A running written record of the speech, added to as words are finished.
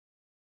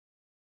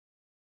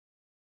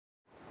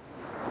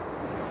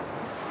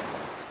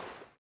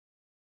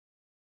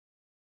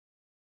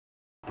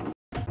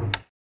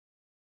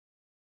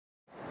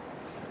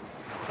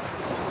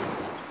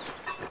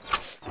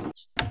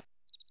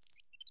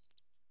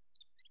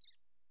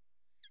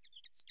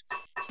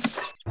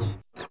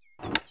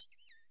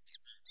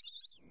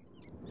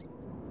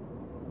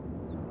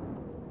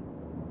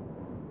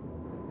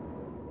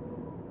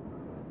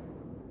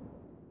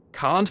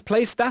Can't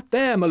place that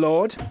there, my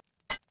lord.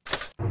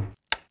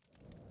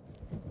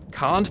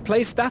 Can't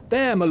place that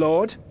there, my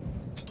lord.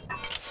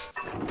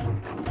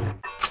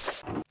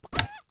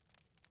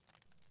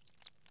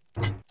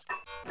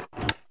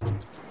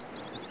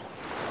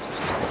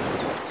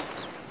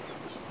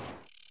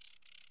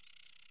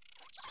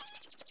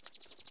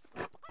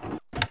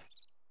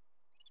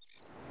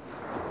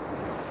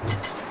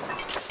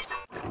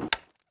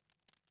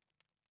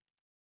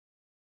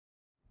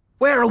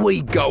 Where are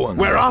we going?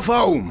 We're off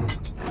home!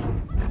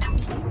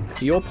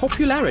 Your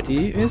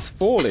popularity is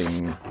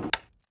falling.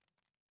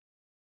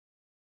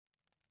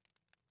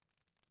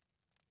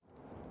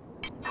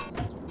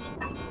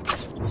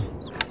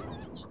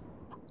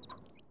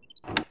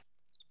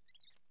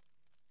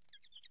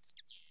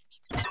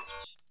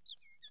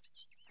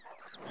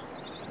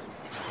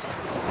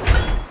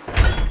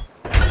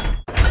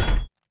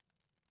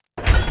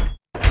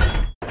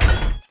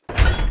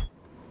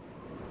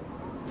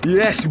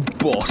 Yes,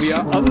 boss. We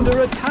are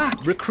under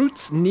attack.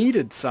 Recruits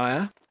needed,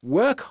 sire.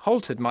 Work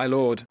halted, my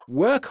lord.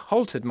 Work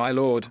halted, my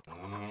lord.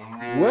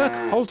 Work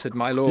halted,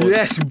 my lord.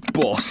 Yes,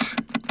 boss.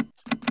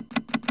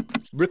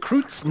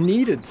 Recruits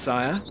needed,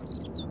 sire.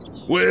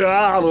 We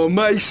are the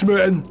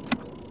macemen.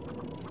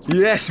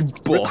 Yes,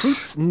 boss.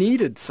 Recruits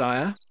needed,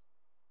 sire.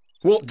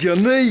 What do you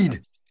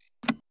need?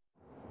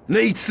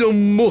 Need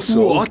some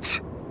muscle? What?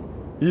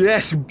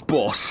 Yes,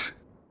 boss.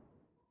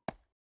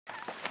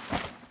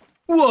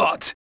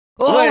 What?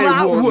 All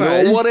that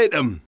way? What hit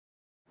them?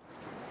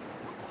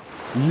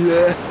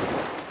 Yeah.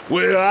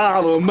 We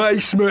are the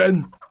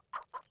macemen.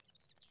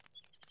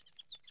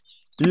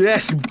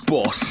 Yes,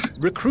 boss.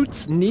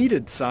 Recruits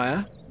needed,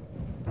 sire.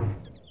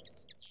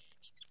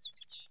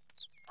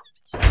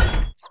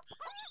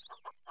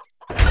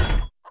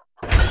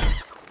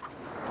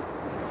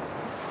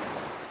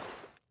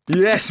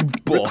 Yes,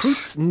 boss.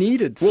 Recruits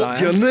needed, sire. What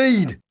do you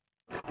need?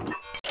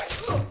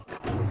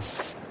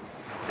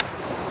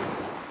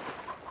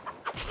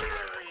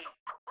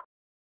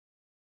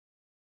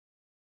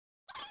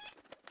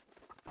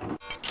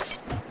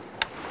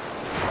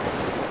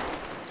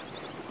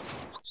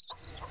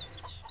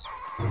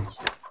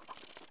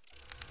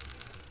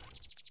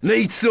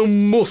 Need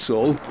some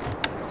muscle?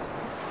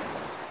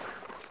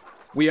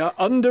 We are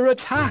under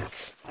attack.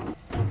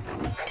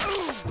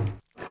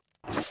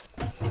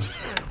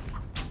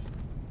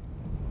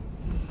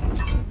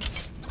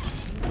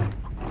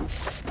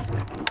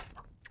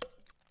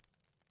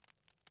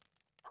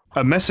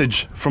 A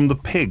message from the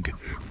pig.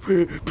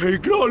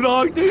 Pig not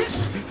like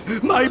this.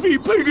 Maybe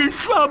pig in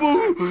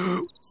trouble.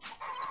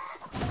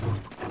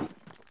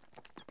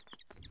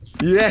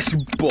 Yes,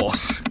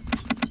 boss.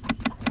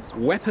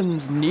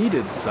 Weapons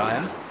needed,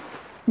 sire.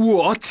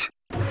 What?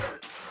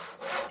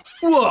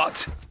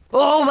 What?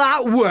 All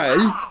that way?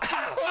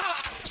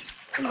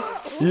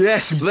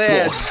 Yes,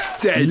 boss.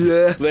 Dead.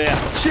 Yeah. They're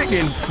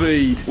chicken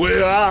feed.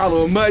 We are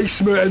the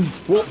macemen.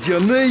 What do you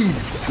need?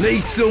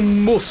 Need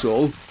some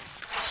muscle?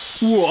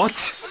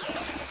 What?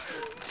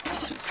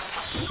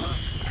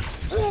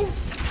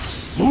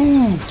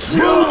 Move!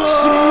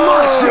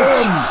 Smash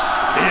it!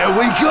 Here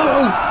we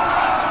go!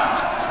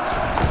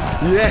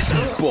 Yes,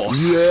 boss.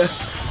 Yeah.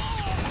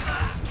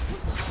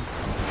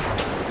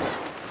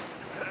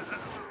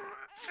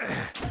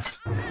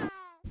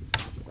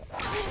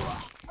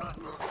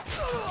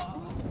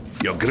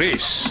 Your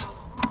Grace.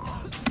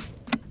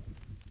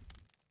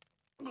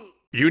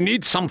 You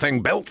need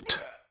something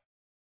built.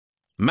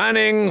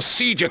 Manning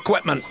siege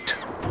equipment.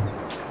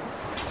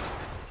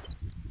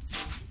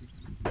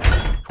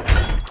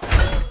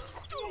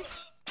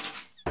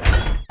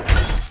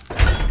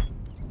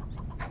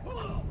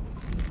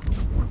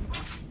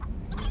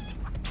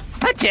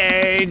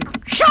 Attain!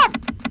 Shot!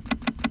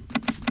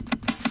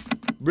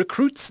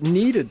 Recruits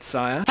needed,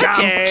 sire. Jump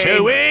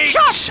to it!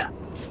 Shot!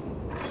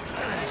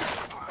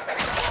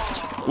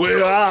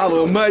 We are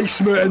the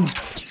macemen.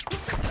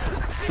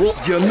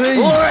 What do you need?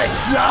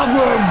 Let's have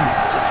them!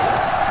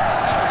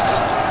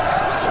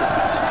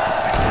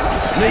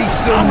 Need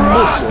some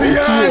muscle?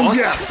 What?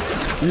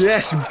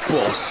 Yes,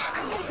 boss.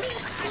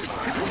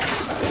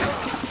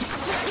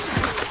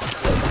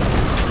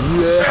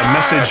 Yeah. A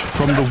message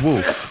from the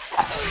wolf.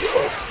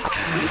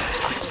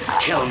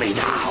 Kill me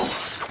now.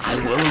 I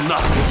will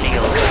not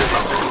kneel.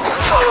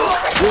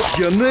 What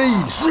do you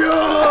need?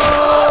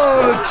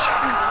 Charge!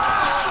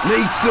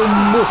 Need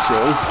some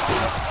muscle?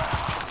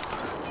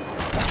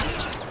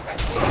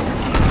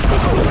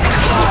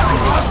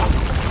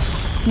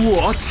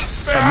 What?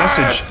 A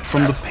message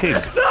from the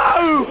pig.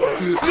 No!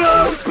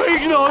 No!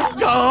 Pig not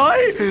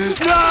die!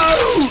 No!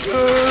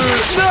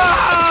 No!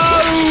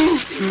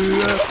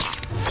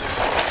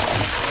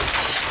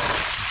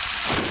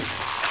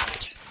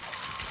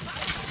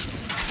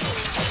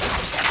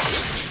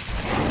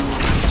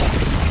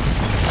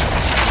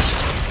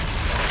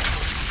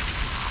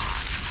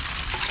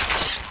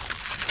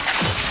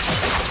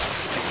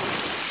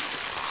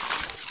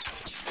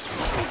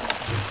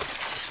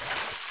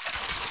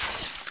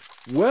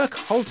 Work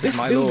halted,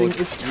 my lord.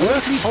 This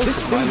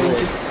building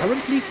is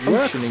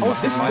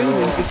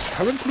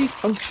currently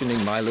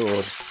functioning, my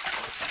lord.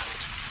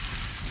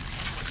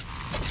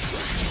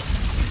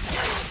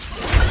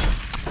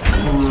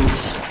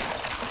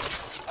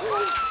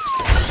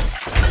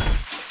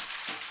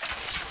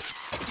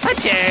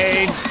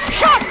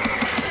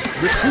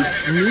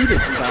 Recruits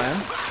needed, sire.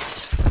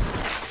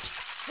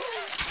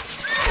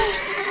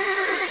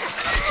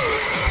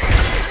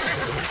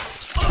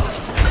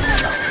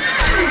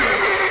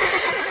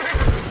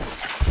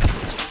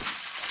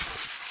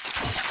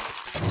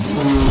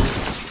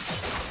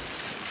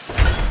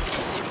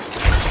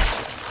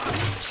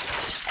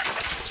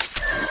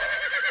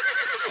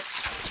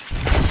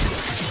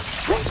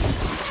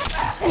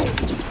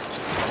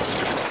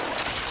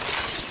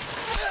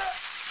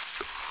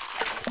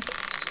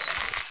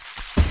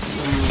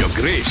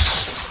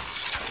 Grace.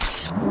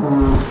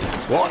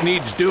 What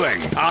needs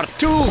doing? Our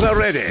tools are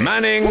ready.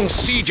 Manning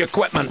siege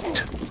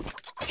equipment.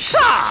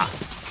 Sir!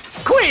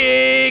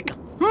 Quick!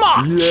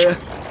 March! Yeah.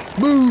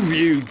 Move,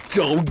 you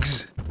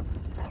dogs.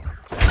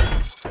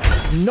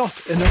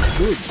 Not enough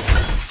goods.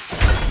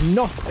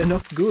 Not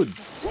enough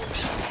goods.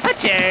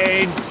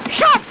 Attain!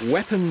 Shot!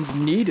 Weapons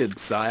needed,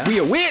 sire. We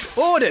await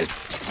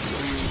orders.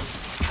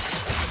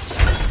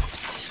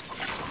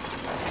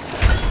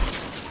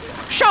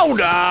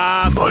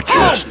 Shoulder!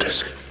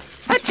 Justice.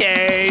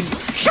 Attain!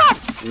 Shot!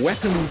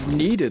 Weapons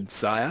needed,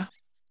 sire.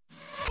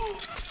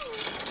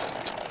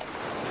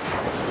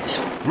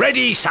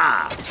 Ready,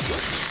 sir!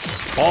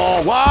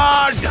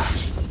 Forward!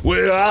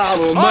 Where are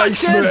the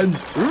Archers,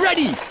 macemen?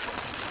 ready!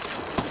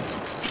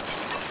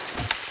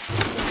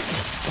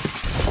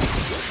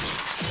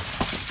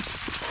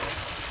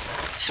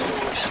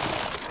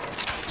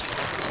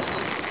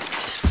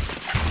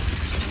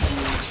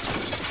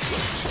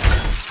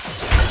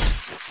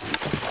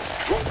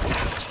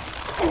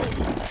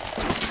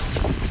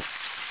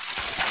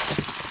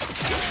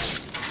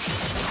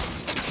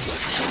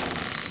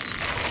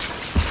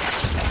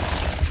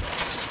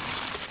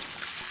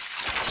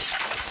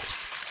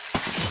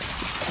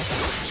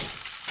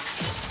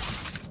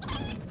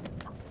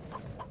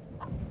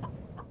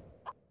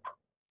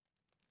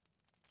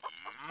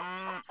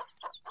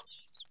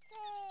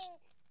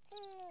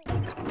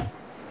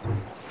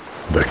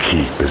 The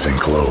keep is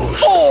enclosed.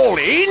 Fall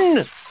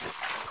in!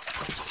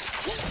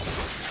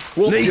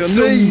 What Need do you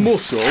some need?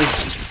 muscle?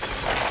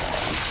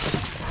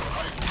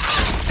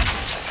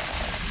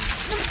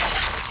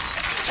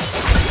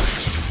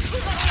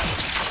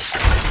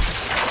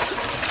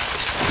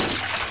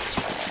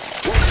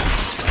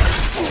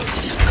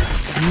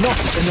 Not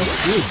enough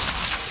goods.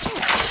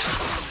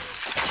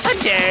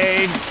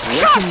 Attain!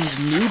 Shot! Weapons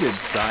needed,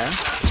 sire.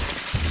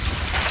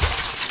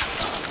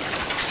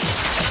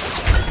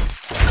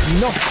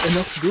 Not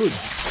enough goods.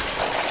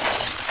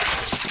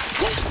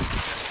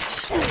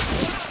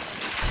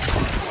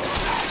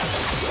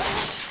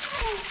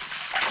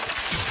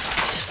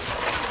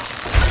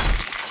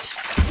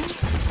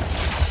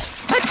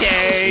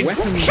 Attain!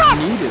 Weapons Shot!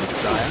 needed,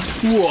 sire.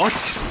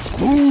 What?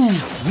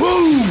 Move!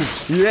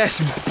 Move! Yes,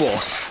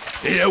 boss.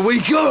 Here we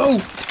go!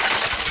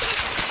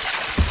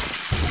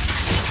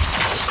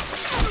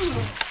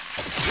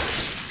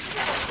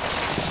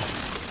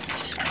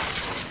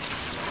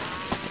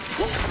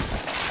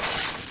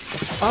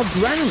 Our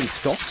granary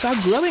stocks are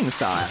growing,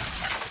 sire.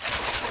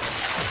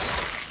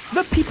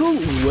 The people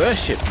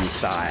worship you,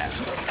 sire.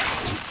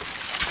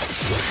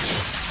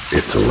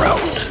 It's a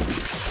rout.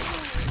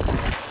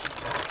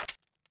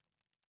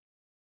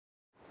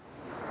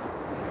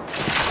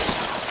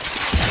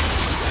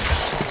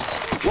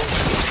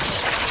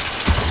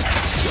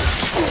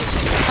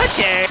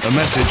 Attain! A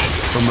message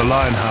from the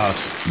Lionheart.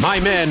 My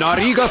men are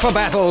eager for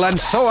battle, and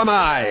so am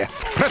I.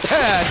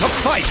 Prepare to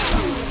fight!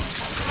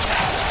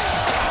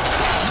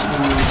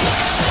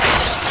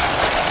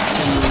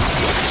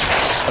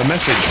 A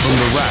message from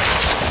the Rat.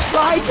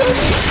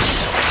 Riders!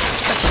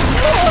 The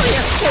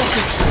glorious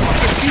forces of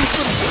the Duke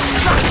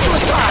thrust you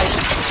aside!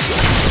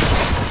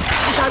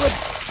 As I would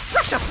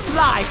brush a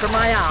fly from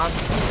my arm.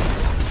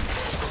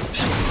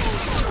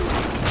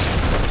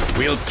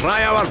 We'll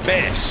try our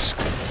best.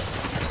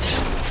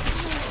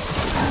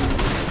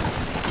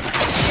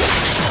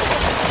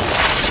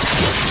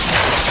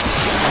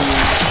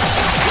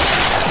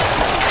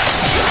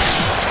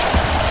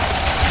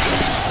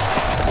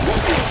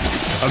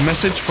 A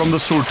message from the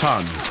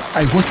Sultan.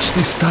 I watch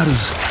the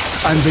stars,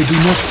 and they do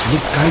not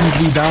look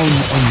kindly down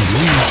on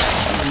me.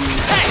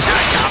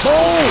 Attack the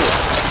ball!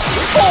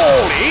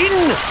 Fall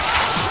in!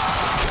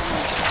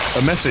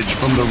 A message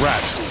from the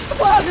Rat. The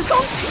world has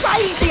gone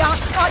crazy!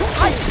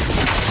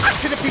 I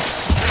should have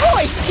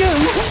destroyed you!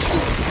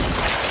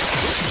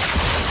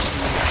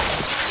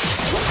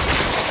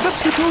 The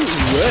people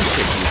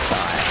worship you,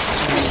 sire.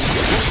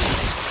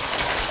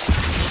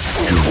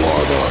 You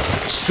are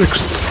the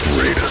sixth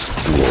greatest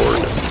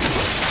lord.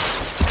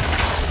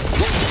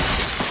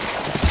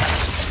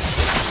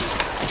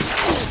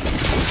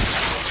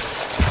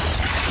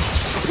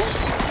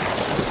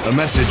 A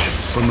message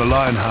from the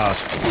Lionheart.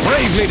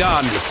 Bravely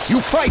done!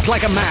 You fight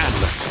like a man!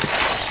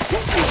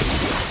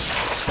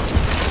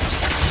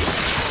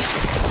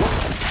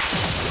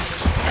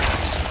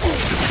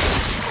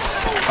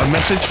 A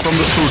message from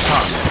the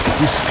Sultan.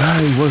 The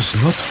sky was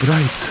not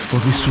bright for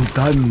the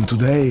Sultan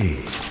today.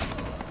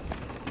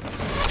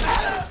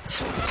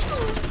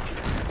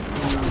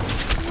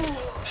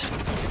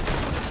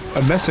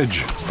 A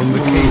message from the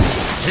King.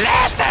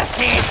 Let the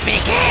siege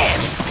begin!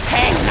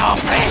 Take no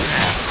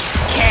prisoners!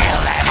 Kill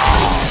them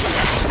all!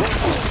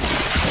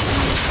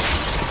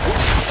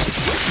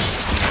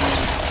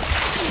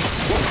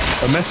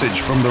 A message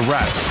from the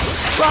rat.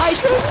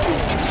 Frightened?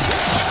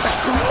 The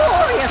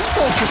glorious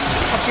forces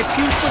of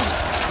Diffuse would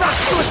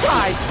thrust you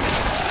aside,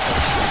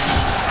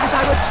 as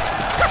I would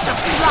brush a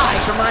fly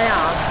from my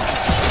arm.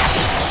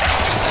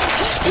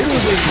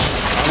 Buildings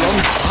are on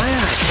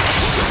fire.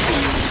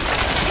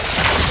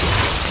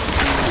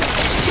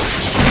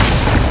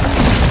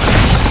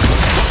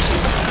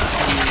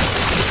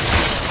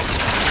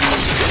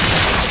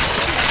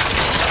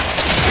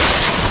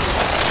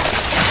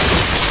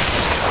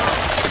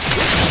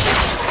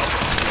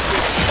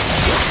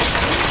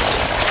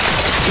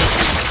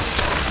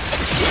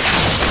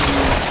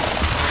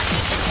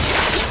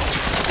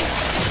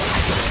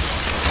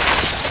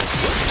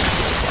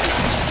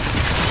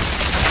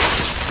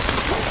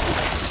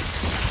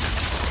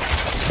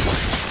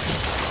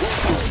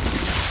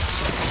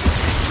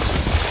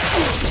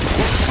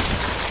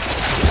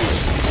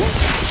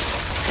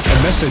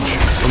 Message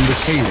from the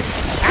king.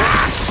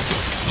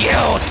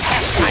 You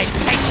test my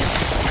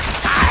patience!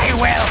 I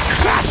will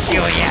crush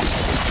you yet!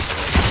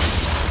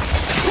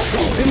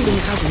 This building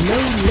has no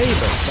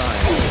labor,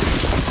 sire.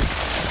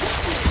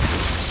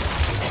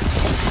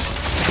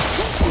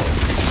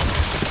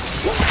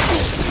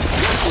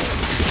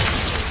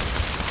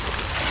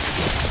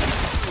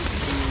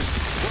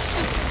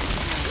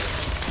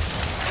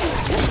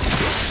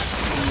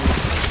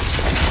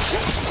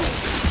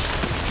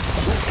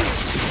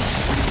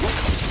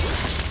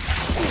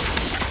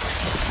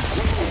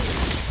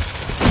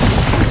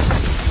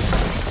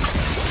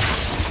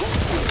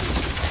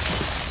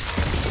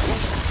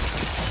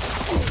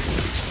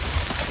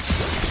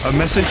 A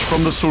message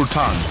from the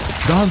Sultan.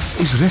 Dove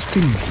is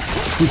resting.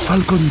 The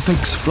falcon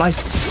takes flight.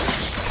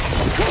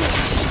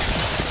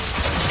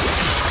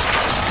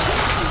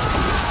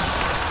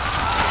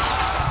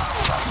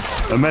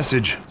 A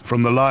message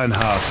from the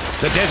Lionheart.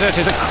 The desert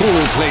is a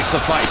cool place to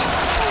fight.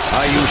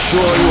 Are you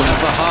sure you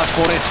have the heart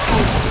for it?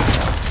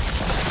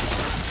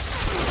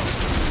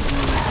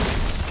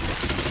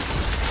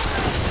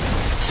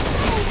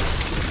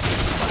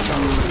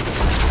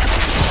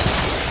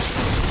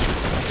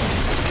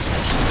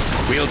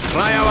 We'll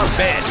try our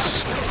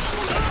best.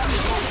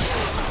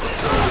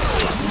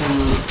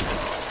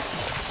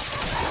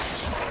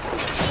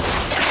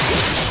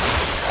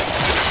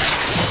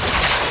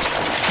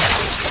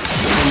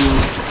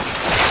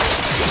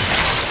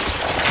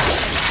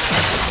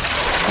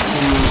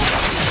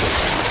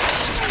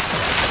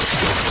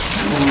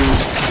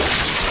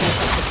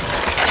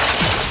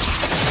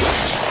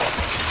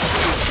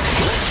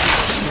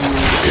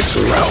 It's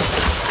a rout.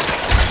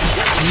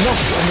 Not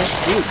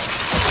enough wood.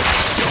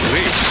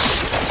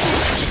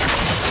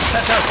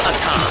 Set us a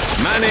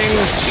task.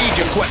 Manning siege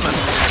equipment.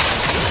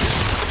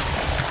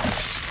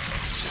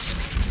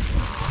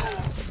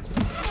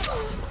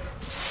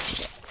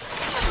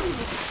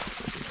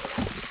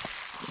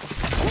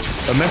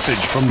 A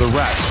message from the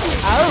rat.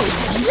 Oh,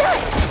 yes!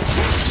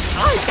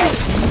 I bet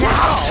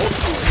now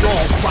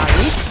you're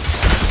worried.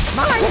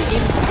 My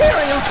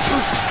Imperial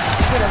troops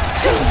will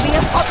soon be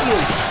upon you.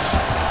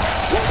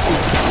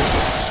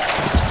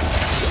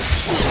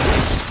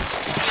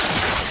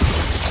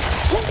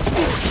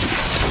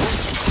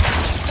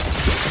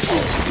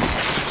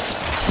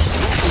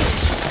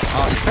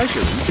 Our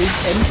treasury is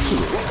empty.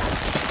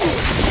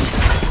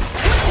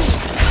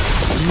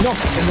 Not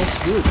enough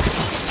wood.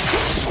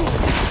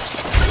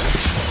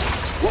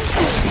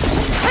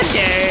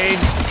 Again!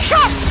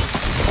 Shot!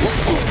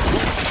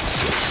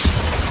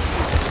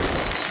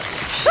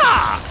 Sir!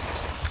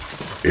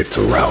 It's a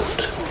rout.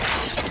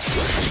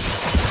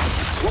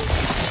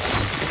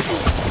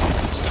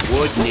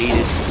 Wood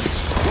needed.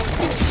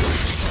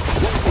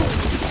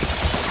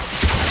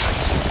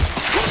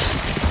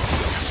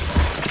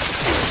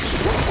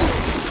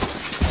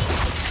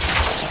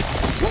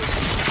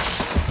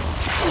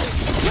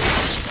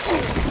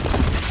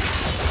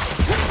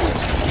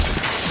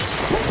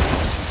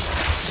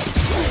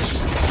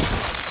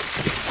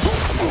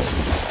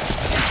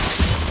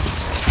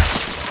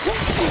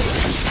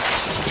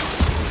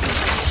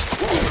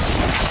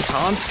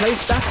 Can't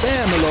place that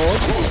there, my lord.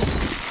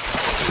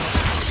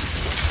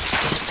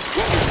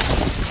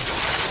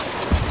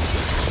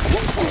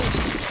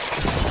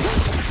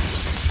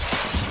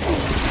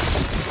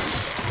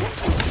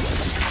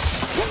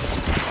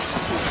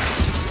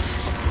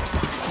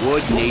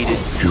 Wood needed.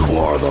 You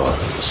are the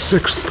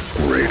sixth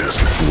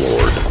greatest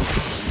lord.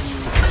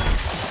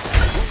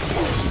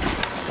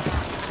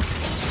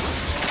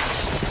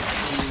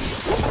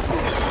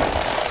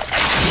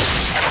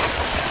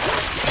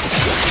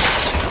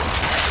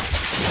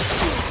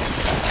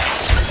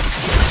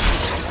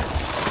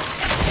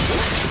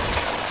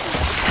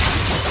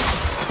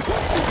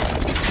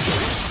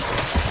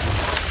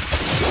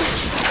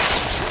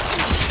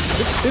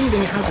 This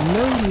building has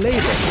no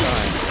labor,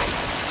 sire.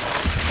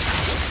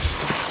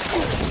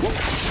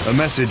 A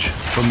message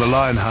from the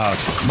Lionheart.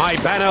 My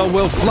banner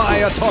will fly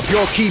atop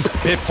your keep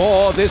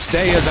before this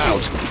day is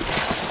out.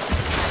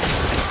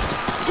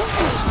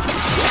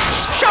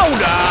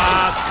 Shoulder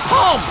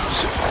bombs!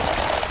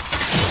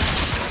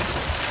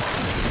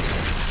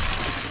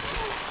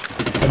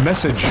 A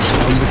message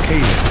from the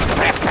cave.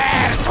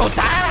 Prepare to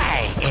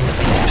die,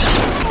 infidel!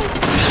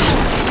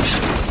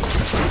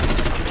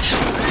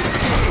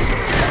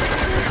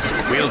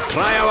 We'll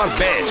try our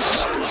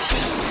best.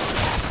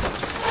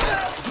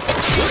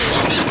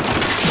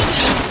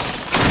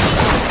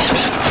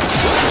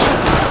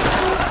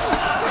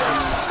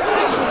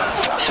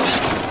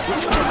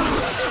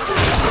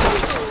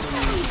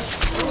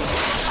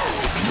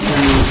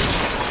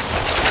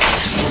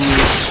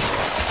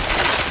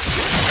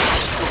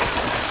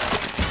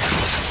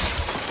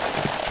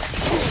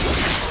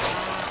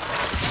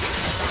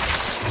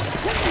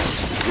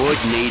 Wood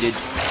needed.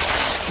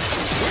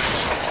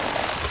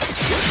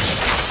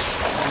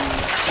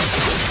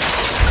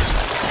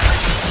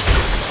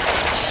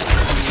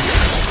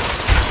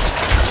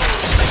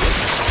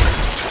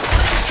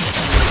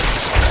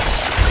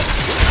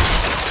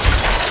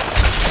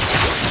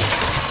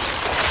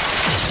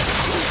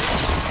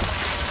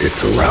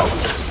 It's a rout.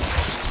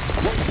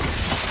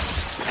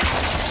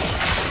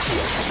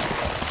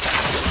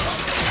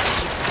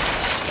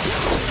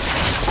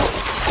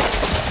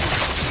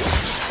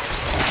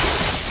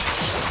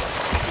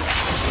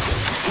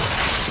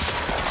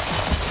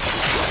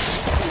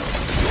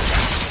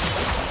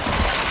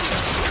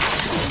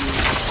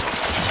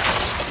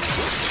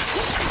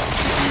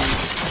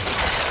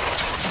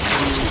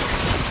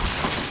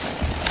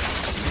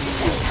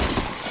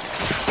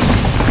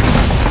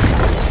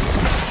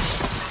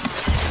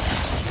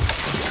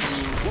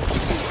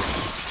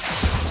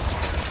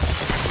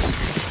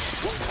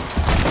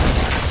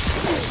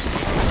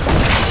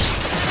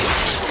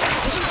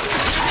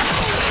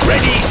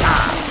 Ready, sir.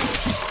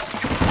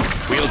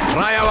 We'll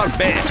try our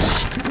best.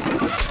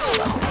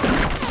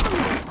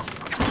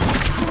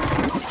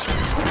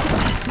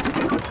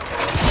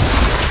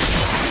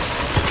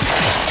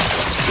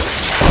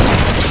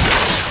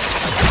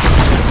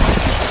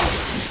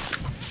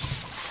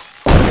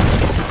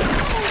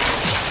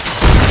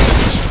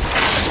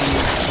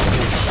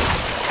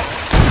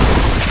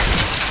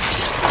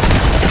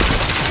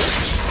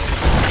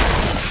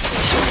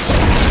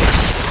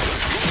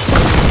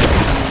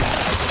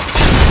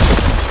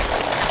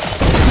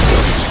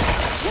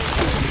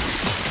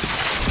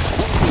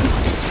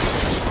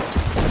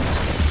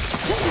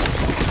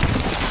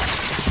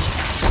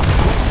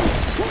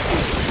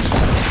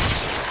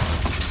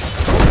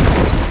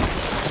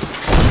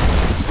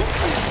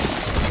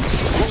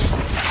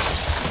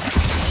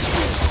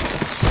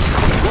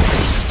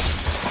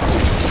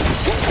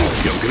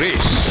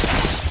 Grace.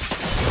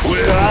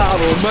 Where are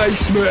the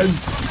macemen?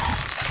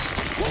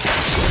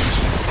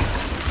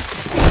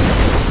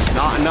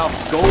 Not enough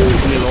gold,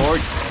 my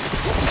lord.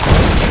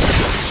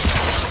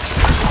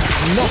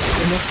 Not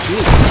enough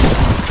wood.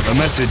 A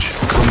message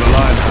from the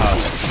Lionheart.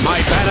 My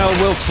banner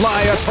will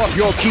fly atop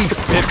your keep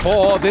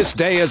before this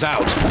day is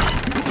out.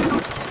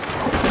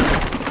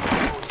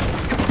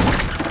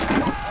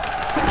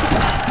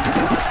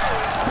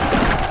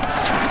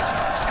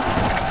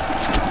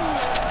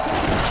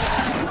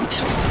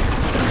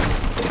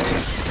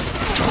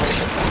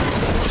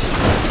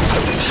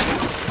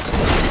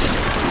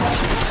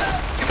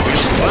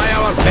 Try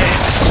our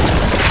best.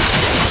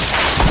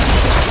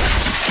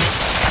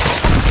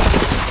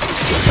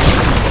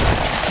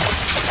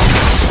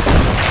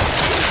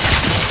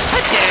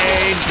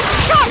 Attain!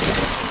 Shot!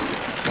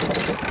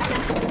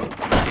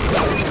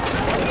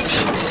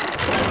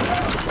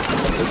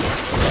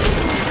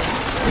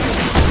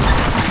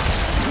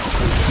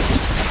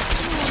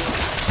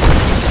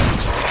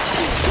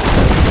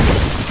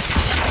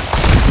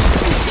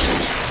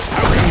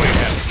 How can we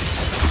help?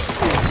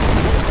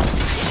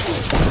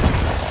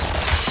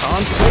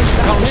 Can't place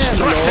that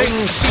Constructing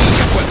siege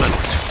equipment.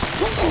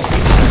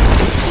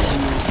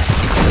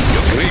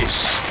 Your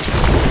Grace.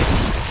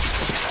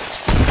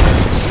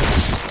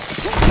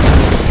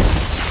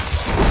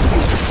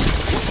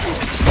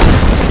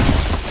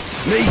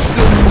 Need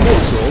some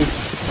muscle?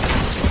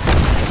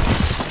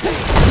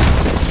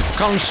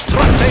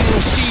 Constructing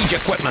siege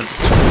equipment.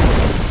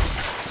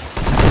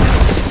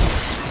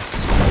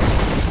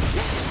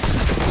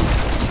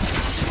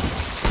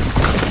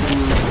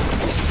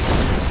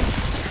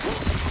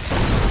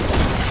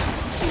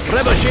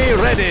 Trebuchet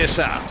ready,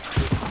 sir.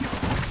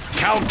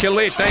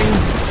 Calculating.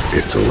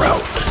 It's a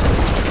rout.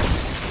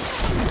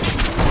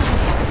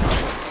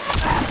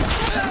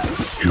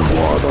 You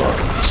are the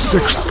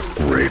sixth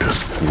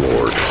greatest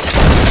lord.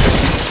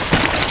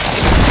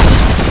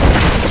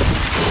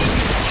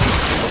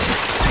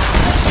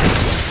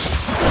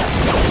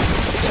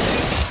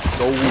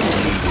 Gold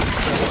needed.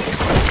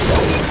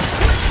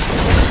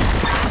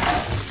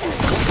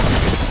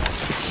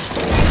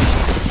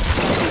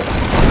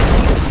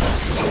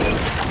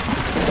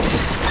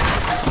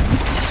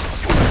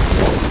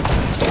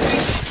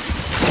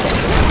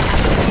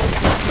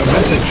 A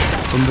message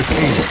from the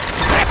king.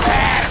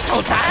 Prepare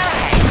to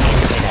die,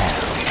 infidel!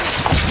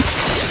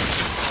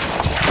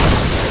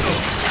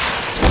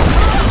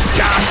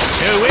 Jump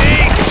 2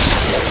 weeks.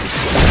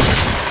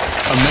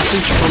 A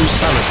message from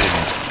Saladin.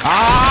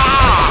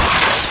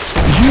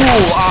 You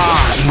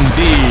are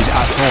indeed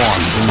a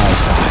thorn in my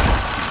side.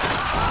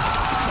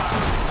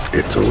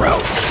 It's a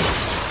rout.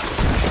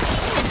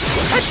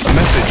 A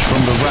message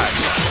from the rat.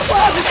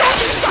 Well, it's not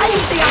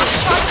crazy.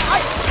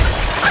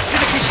 I'm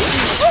gonna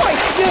destroy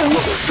you.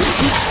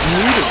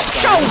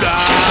 Shoulder!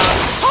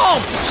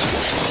 Halt!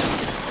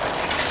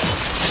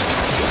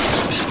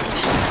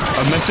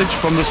 A message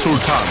from the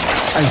Sultan.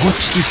 I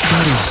watch the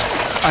stars,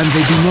 and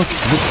they do not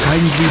look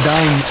kindly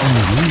down on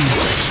me.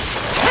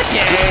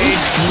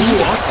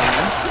 What,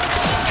 sire?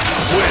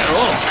 We're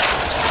off!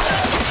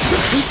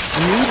 Recruits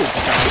needed,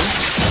 sire.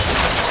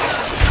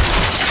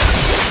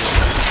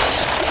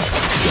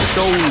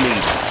 Stone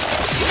lead.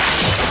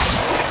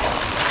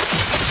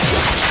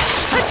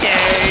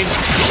 Attain!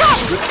 Shot!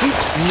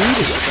 Recruits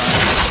needed,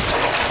 sire.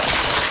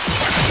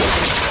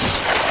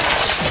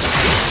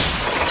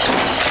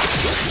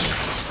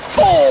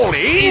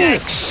 Falling!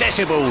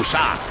 Inaccessible,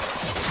 sir.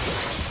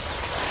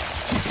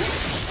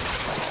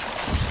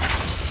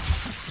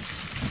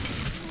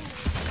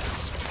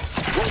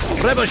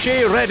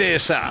 Trebuchet ready,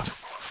 sir.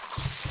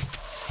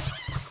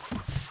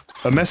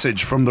 A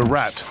message from the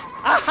rat.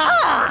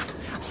 Aha!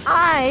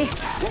 I,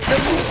 the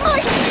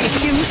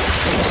mighty use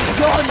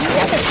your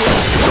nemesis,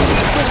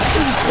 will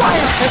soon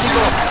triumph over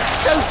your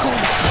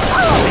so-called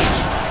army.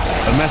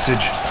 A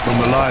message from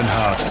the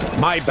Lionheart.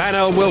 My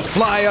banner will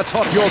fly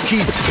atop your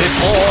keep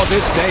before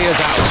this day is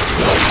out.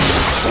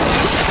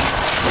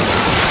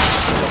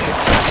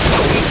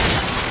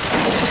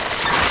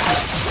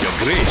 Your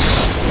Grace.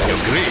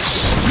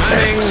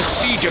 Manning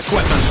siege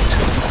equipment.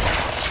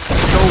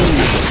 Stone.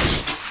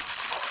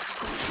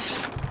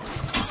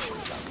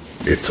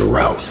 It's a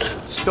rout.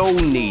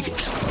 Stone needed.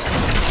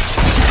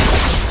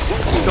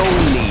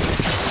 Stone needed.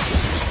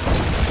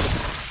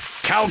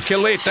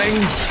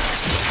 Calculating.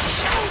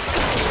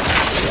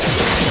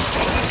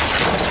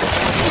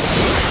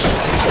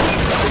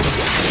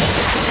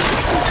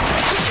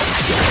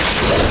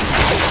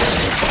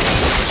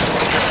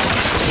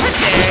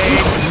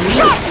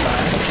 Shot!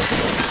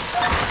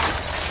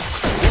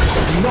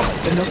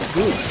 Not enough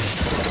wood.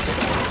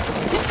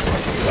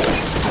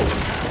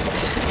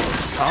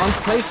 Can't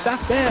place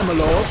that there, my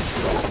lord.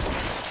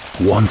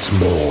 Once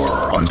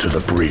more unto the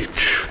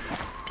breach.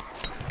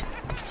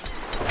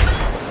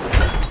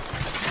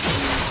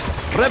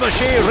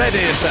 Trebuchet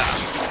ready, sir.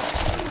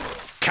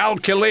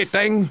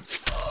 Calculating.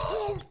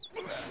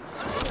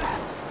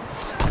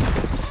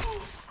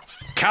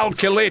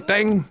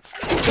 Calculating.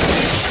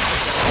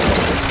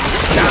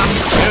 Jump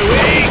 2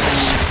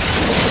 weeks.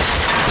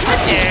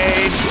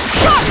 Attain.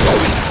 Shot!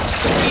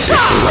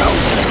 Shot!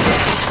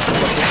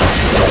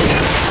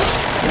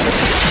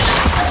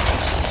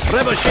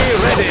 Trebuchet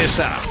ready,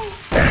 sir.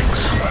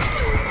 Excellent.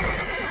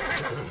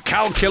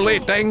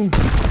 Calculating.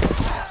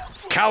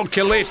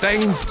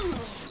 Calculating.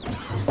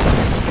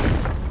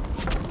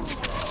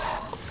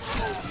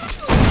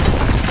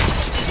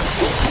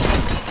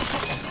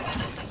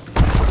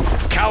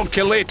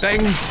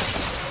 Calculating.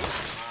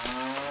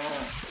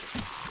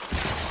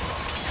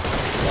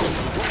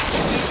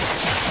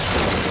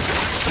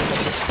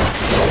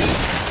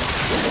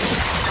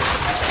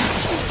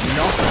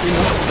 Not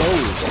enough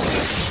gold.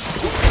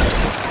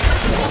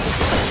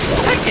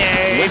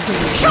 Attain.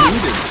 Weapons Shot!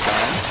 needed,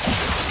 sire.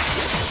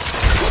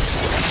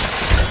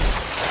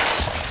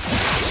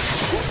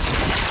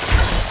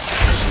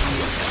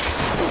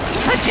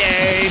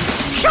 Attain.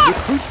 Shot!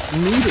 Recruits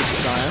needed,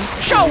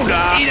 sire. Shoulder!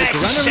 Granary is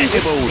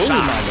Inaccessible, full, sir.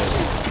 my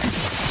lord.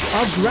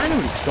 Our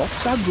granary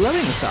stocks are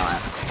growing, sire.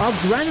 Our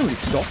granary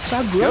stocks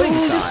are growing,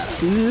 Gold sire. is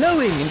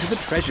Flowing into the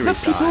treasury, The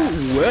sire.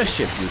 people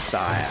Worship you,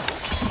 sire.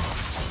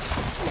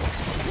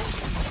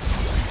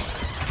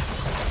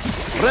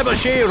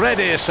 Trebuchet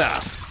ready, sir.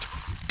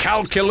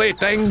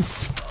 Calculating.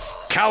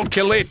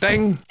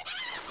 Calculating.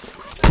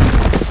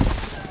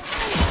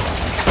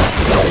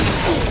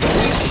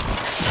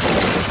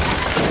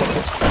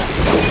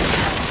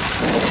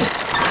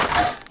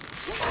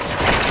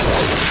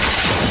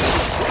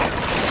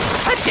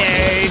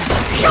 Attain.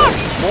 Shot!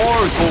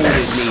 More gold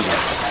is needed.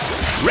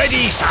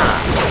 Ready, sir.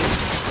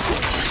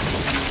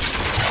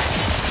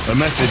 A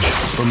message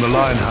from the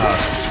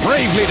Lionheart.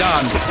 Bravely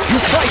done. You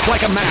fight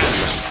like a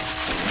man.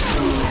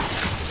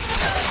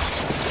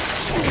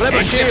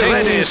 Trebuchet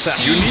ready, sir.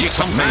 You need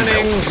some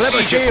manning.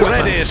 Trebuchet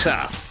ready,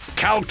 sir.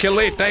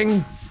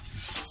 Calculating.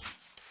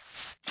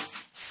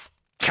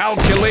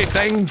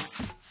 Calculating.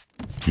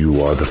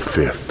 You are the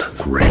 5th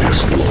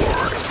greatest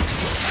lord.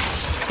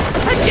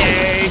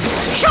 Attain.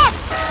 Shot!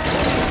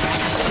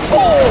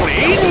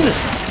 Falling!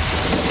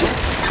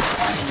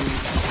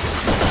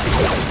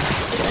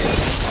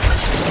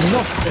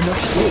 Not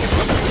enough wood.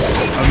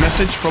 A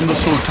message from the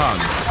Sultan.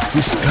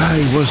 The sky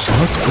was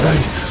not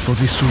bright for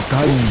the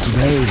Sultan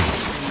today.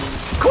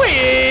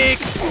 Quick!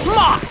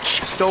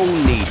 March!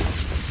 Stone needed.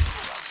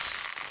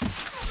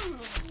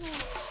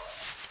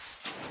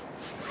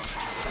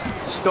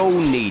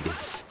 Stone needed.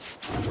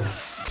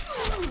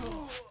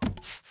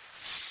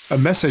 A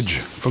message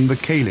from the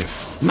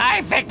Caliph.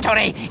 My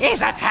victory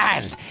is at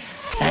hand.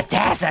 The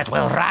desert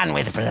will run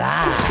with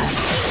blood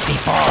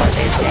before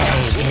this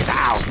day is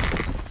out.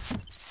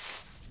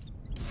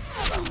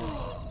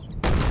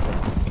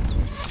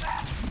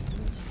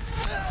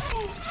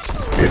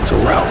 It's a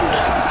rout.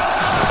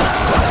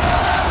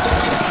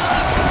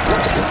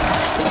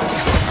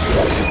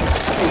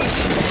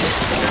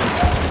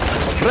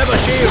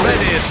 Trebuchet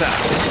ready, sir.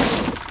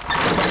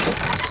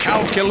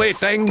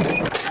 Calculating.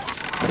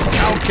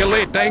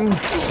 Calculating.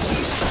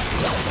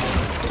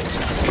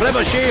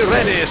 Trebuchet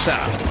ready, sir.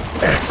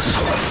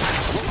 Excellent.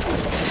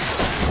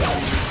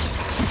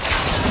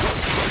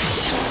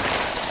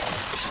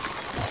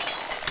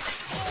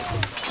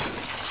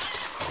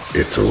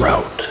 It's a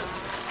rout.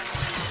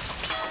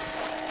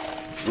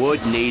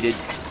 Wood needed.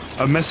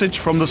 A message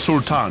from the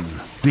Sultan.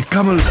 The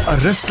camels are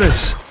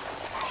restless.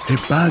 A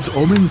bad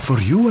omen for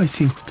you, I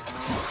think.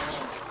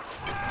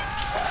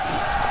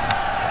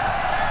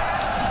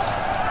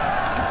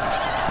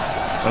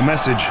 A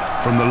message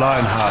from the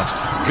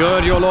Lionheart.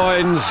 Gird your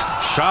loins,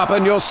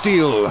 sharpen your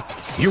steel.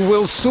 You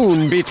will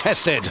soon be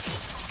tested.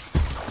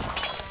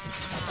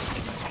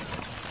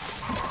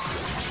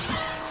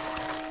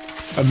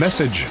 A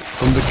message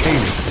from the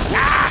King.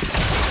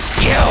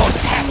 You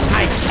test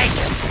my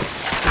patience.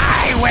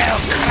 I will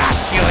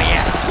crush you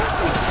yet.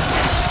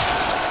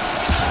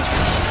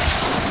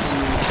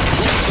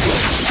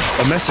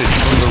 A message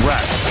from the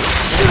Rat.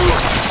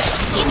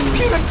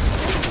 Impudent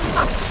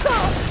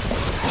upstart!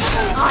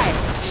 I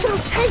shall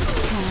take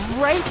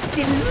great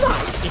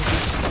delight in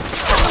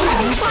destroying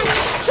you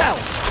myself!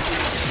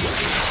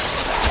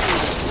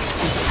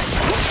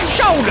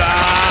 Shoulder!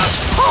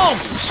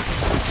 Arms!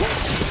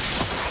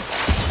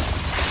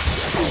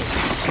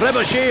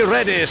 Trebuchet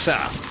ready,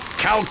 sir.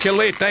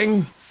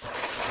 Calculating.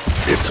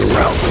 It's a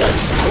rout.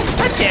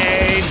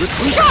 Attain!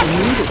 Recruits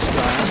needed,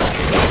 sire.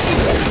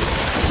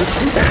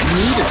 Recruits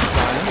needed,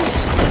 sire.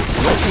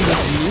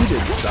 Recruits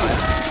needed, sire.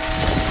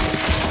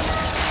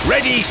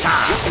 Ready,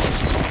 sir.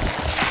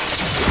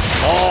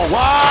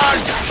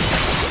 Forward!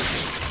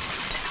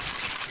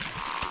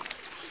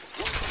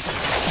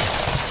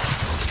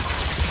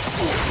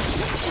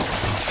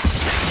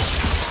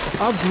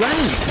 Our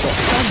granny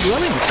stocks are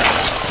growing,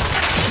 sire.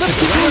 The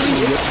granny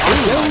is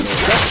well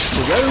stretched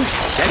to grow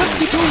steady. The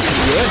people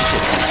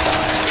worship you,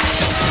 sire.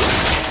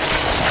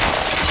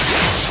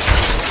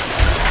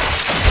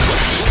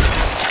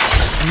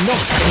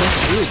 Not enough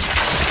wood.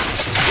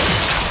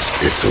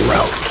 It's a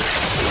rout.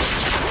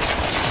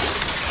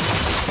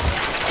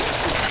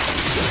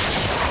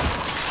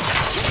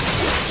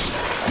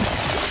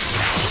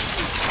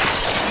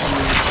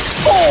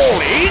 Fall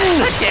in!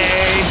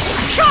 Attain!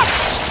 Shot!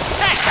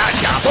 That's a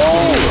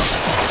double!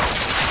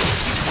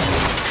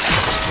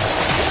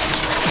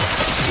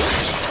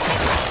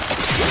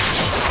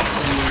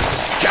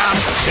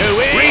 Jump to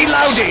it!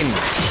 Reloading!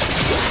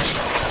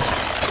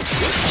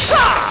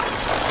 Sir!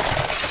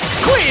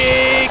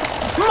 Quick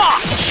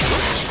march!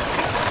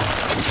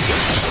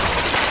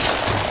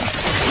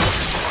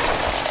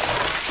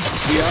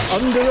 We are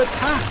under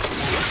attack.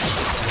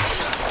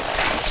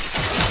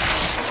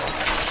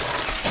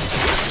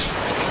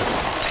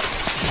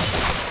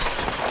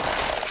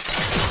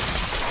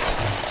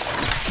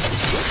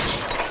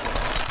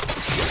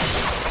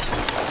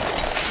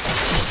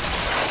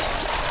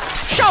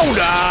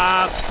 Shoulder!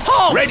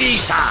 Halt! Ready,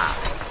 sir!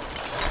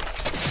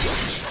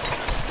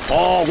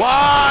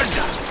 Forward!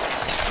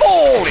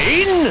 Fall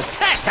in!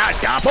 That's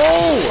a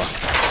double!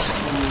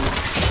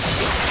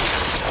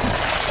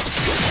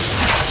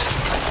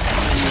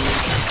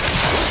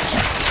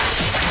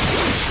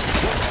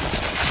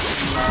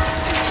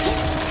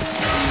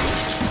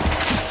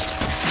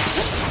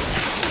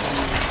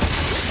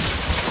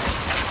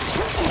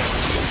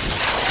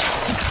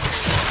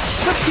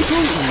 The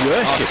people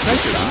worship you,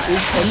 sire.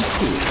 Is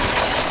empty.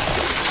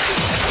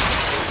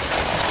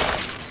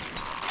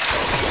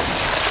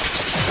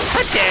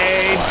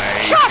 Attain!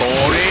 Shot!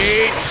 For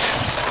it!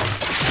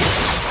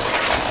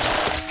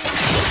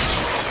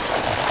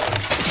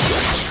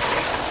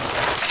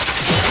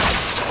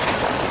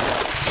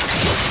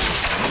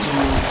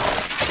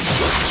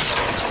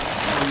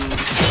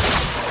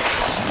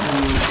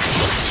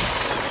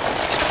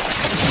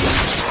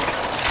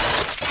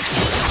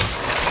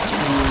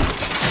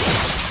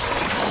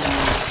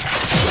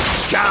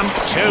 Jump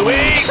to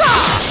it! Sir!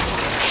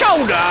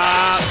 Shoulder!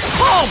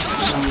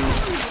 Arms!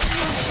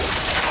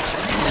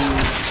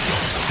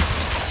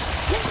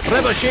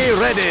 Trebuchet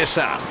ready,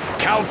 sir.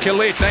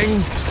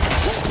 Calculating.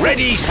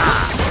 Ready, sir.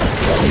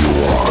 You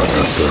are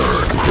the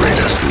third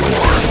greatest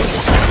lord.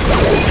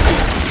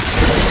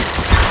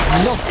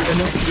 Not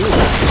enough wood.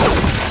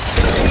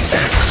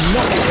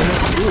 Not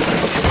enough wood.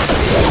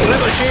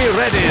 Trebuchet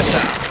ready,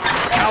 sir.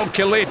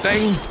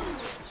 Calculating.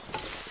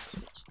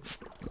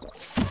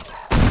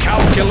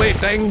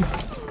 Calculating.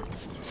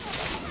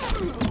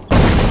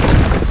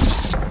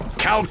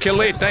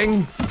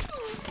 Calculating.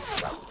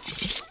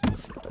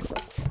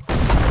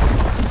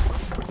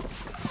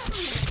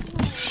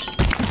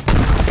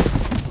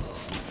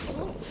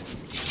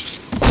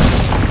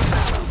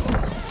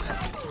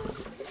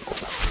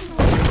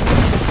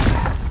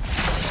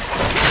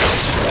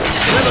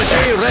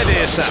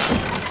 sir.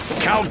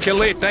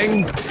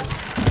 Calculating.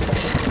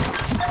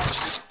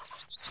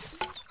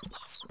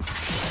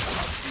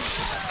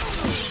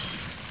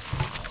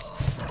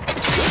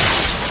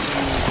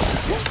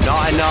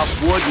 Not enough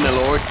wood, my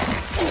lord.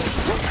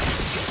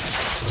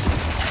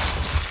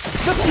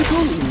 The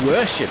people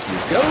worship you,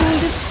 sire.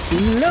 Gold is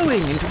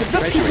flowing into the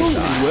treasury, sire.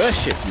 The people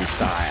worship you,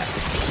 sire.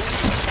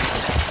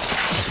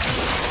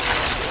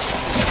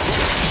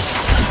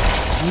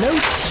 No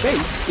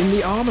space in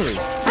the armory.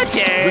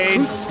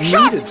 Recruits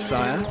needed,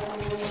 sire.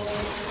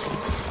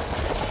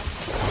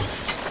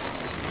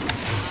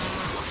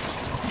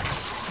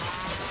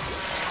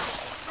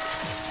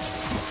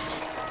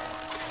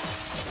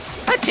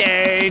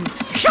 Attain!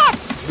 Shot!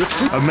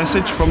 A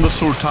message from the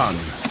Sultan.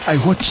 I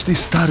watch the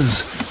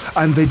stars,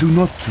 and they do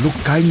not look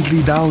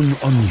kindly down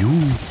on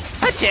you.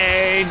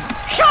 Attain!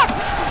 Shot!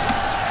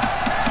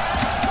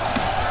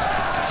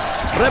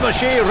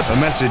 A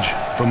message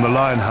from the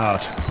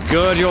Lionheart.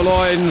 Gird your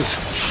loins,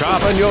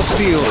 sharpen your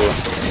steel.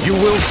 You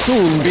will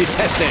soon be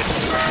tested.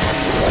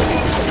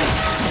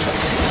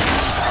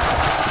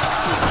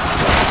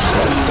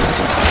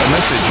 A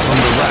message from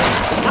the Rat.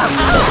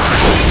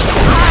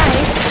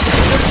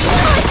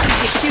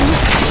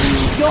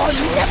 Your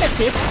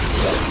nemesis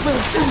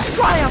will soon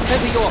triumph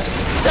over your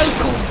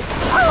so-called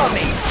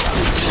army.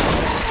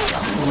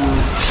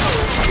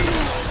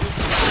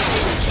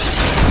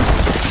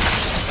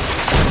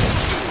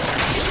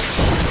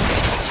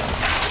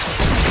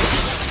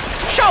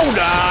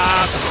 Shoulder!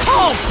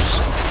 Halt!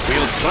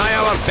 We'll try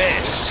our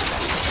best.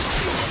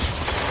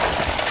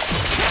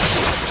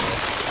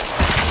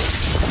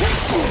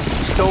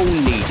 Stone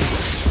needed.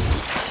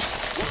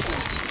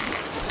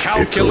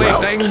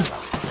 Calculating.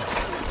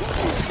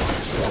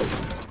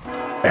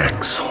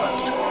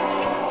 Excellent.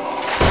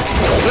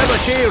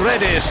 Trebuchet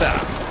ready, sir.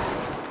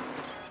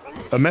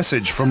 A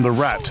message from the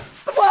Rat.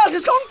 The world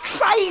has gone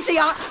crazy.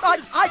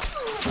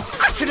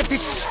 I should have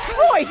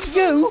destroyed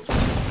you.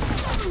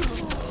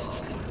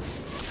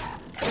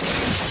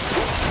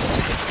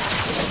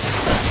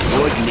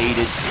 Wood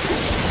needed.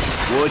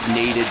 Wood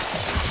needed.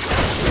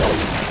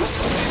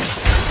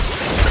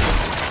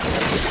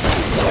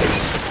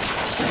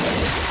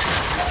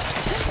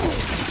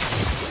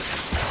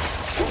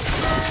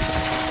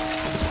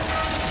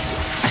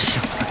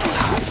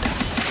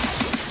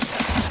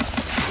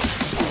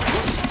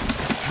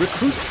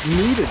 Recruits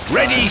needed, sire.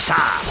 Ready,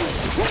 sir.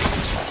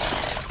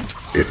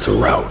 It's a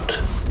rout.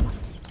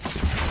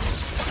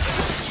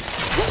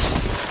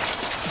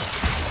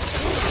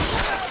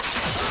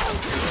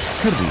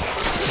 كري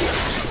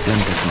لن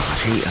تسمع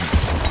شيئا.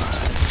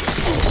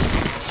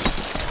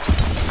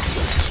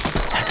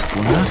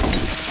 هدفنا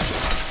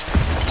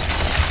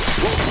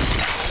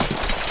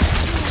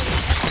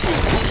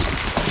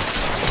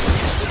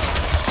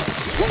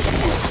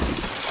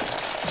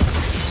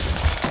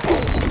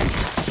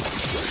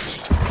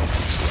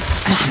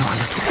نحن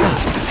على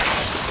استعداد.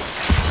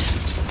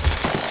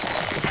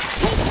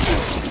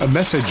 A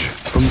message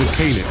from the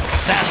Caliph.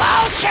 The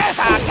vultures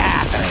are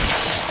gathering.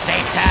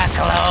 They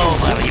circle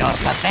over your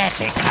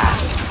pathetic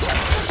castle.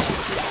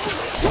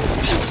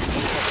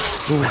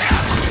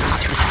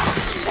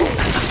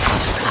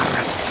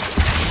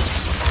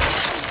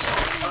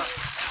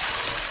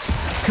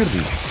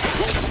 كري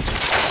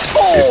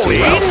Fall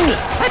in.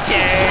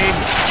 Attain.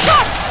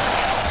 Shot!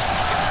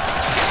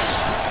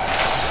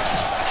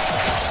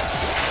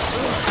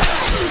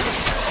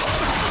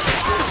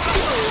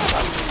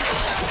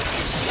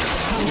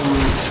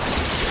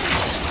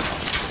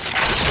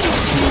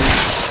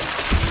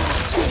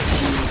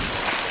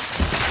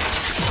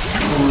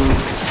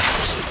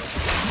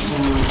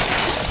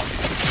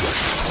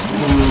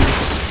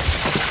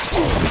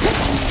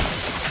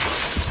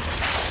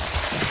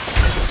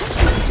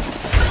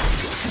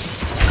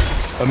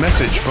 A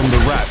message from the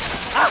Rat.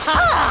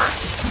 Aha!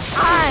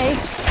 I,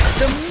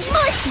 the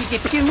mighty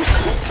Diffuse,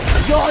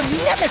 your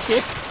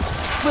nemesis,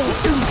 will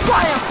soon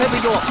triumph over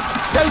your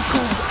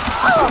so-called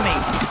army.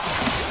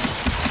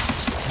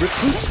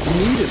 Recruits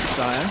needed,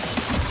 sire.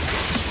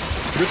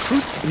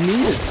 Recruits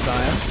needed,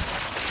 sire.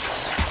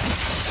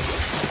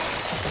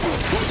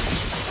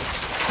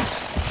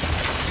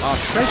 Our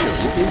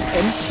treasury is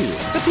empty.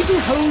 The people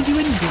hold you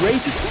in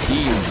great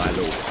esteem, my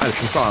lord.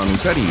 الحصان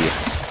سريع.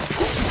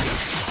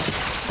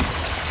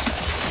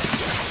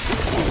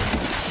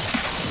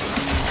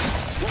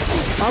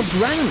 Our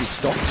grain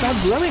stocks are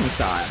growing,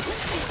 sire.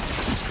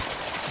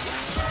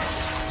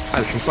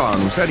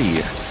 الحصان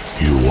سريع.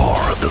 You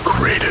are the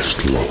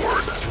greatest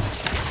lord.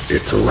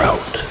 It's a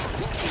rout.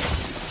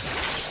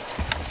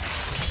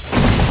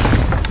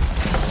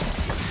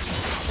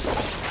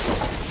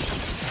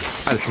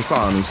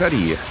 الحصان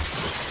سريع.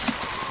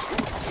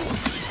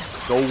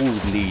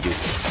 Gold needed.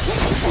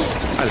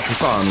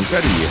 الحصان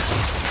سريع.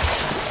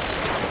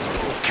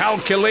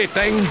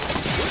 Calculating.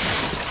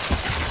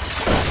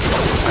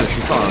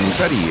 الحصان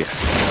سريع.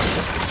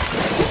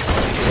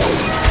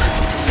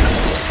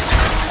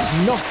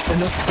 Not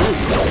enough wood.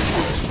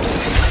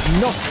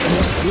 Not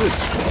enough wood.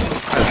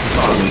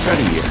 الحصان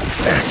سريع.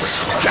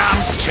 Excellent.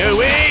 Jump to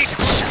it.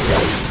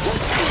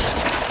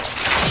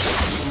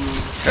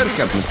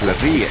 اركب مثل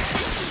الريح.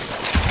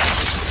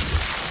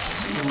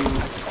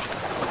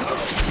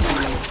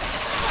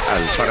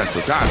 الفرس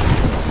تعدو.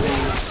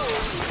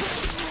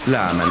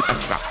 لا من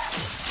أسرع.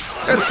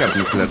 اركب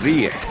مثل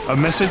الريح. A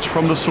message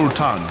from the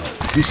Sultan.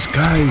 The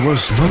sky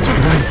was not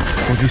right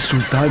for the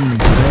Sultan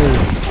today.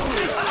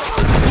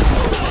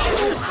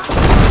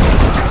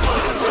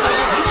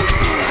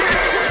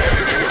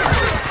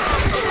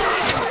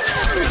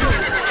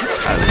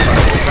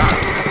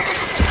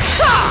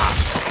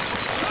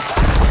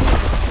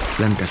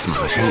 لن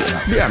تسمع شيئا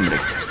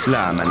بأمرك.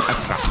 لا من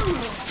أسرع.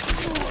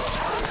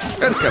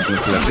 اركب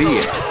مثل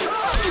الريح.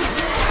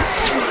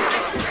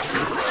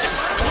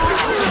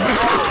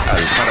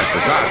 الفرس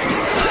تعدو.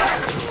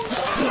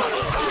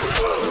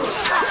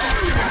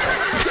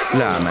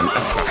 لا من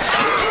أسرع.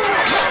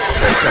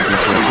 اركب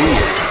مثل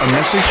الريح. A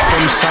message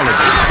from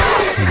Saladin.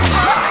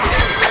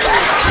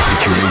 The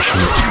situation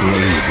is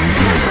grave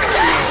indeed.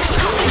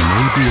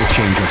 Maybe a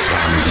change of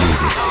plan is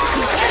needed.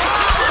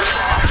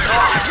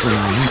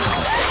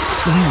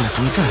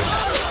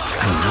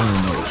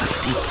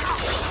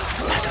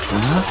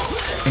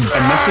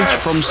 A message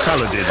from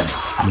Saladin.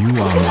 You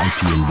are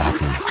mighty in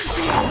battle,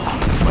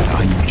 but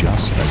are you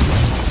just as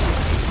well?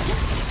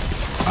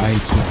 I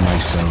put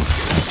myself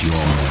at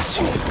your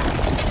mercy.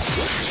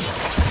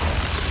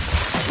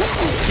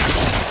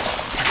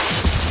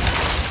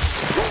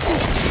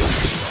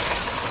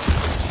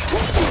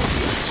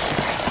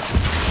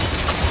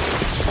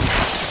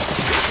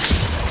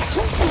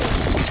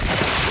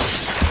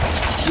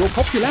 Your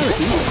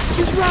popularity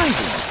is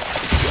rising.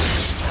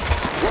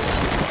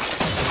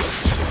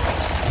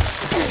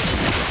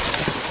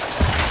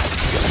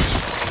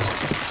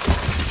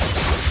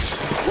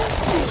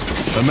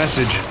 A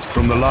message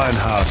from the Lion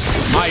House.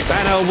 My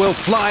banner will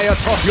fly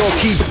atop your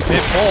keep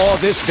before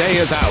this day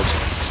is out.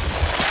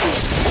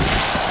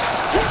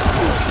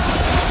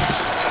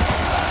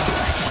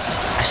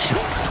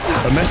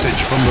 A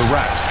message from the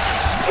Rat.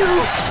 You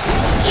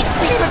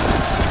impudent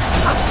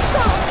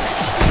upstart!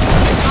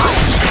 I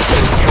shall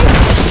take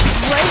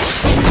great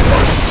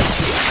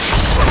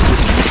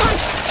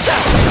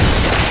myself!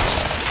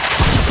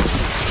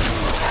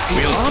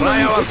 We'll try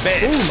our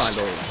best. Oh, my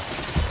lord.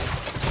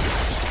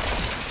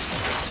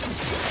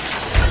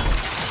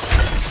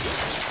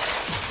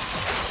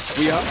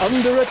 We are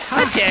under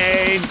attack.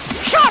 Attain!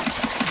 Shot!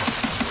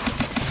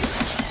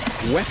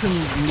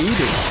 Weapons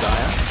needed,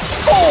 sire.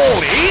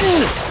 Fall in!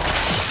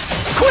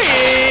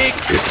 Quick!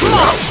 It's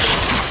March!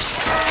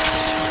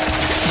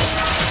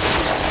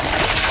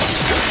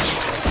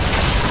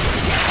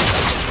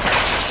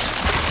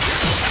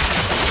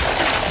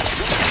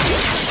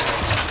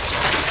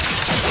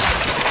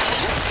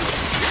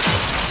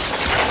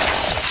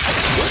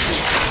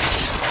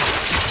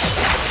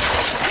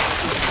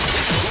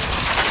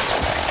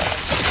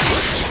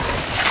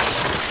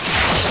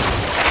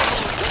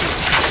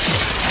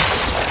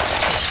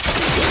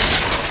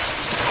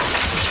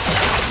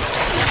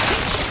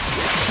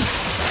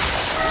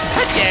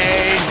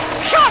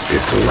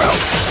 It's a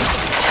rout.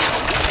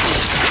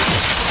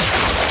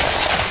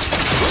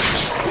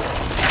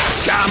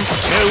 Jump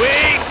to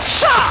it!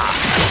 Sir!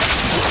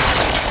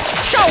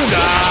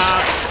 Shoulder!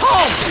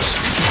 Hogs!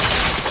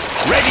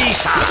 Ready,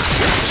 sir!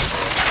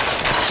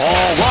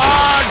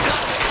 Forward!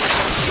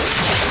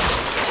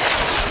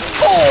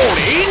 Fall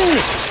in!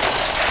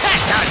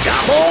 That's a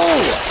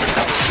double!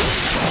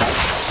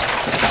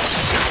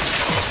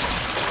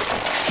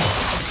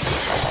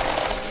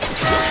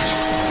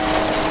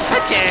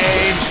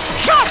 Attain!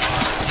 Shot!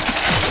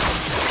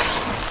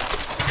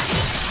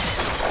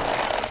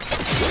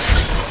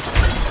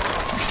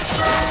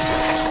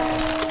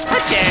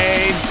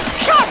 Attain!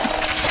 Shot!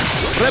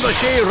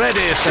 Trebuchet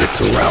ready, sir. It's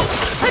a rout.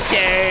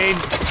 Attain!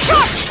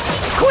 Shot!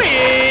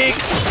 Quick!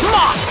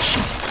 March!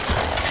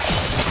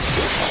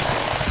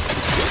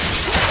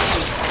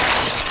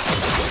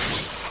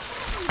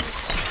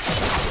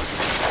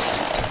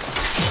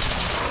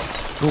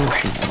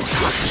 روحي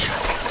المتعطشة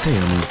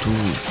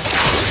سيموتون.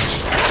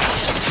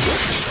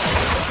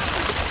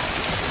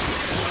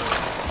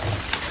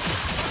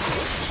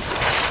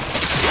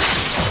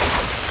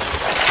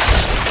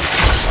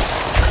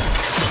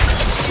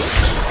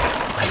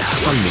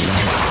 صلوا له.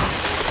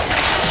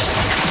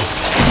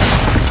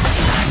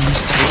 نحن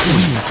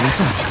مستعدون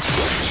للمساعدة.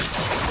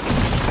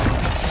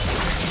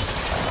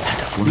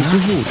 هدفنا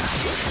بسهولة.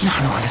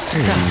 نحن على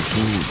السير.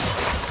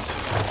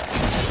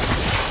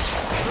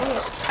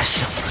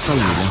 الشفر صلوا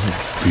له.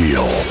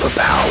 Feel the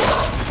power.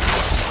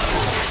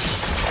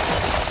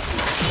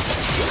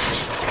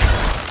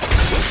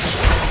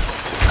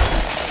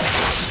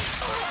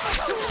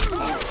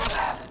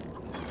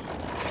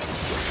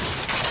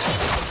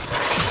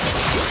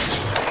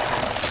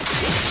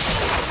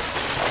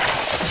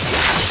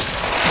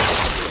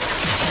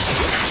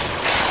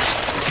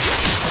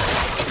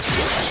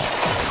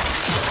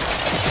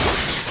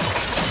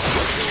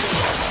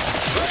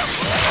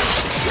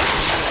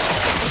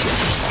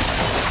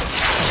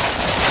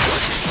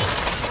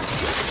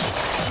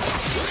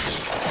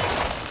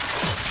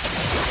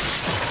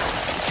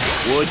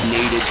 Wood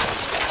needed.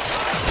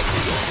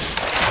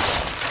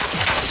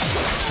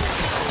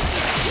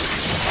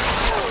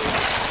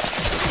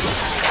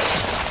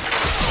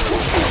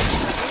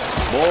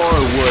 More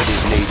wood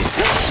is needed.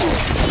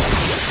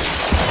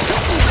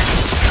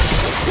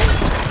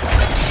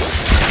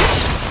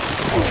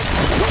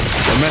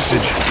 A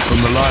message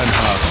from the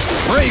Lionheart.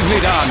 Bravely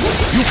done!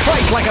 You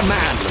fight like a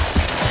man!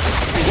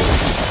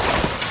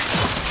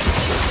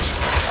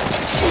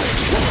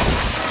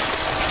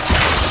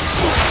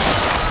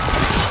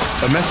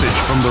 A message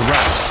from the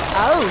Rat.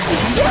 Oh,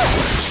 yes!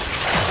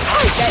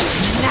 I bet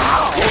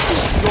now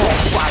you're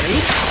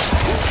worried.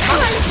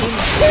 My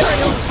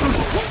Imperial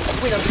troops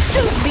will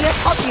soon be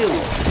upon you.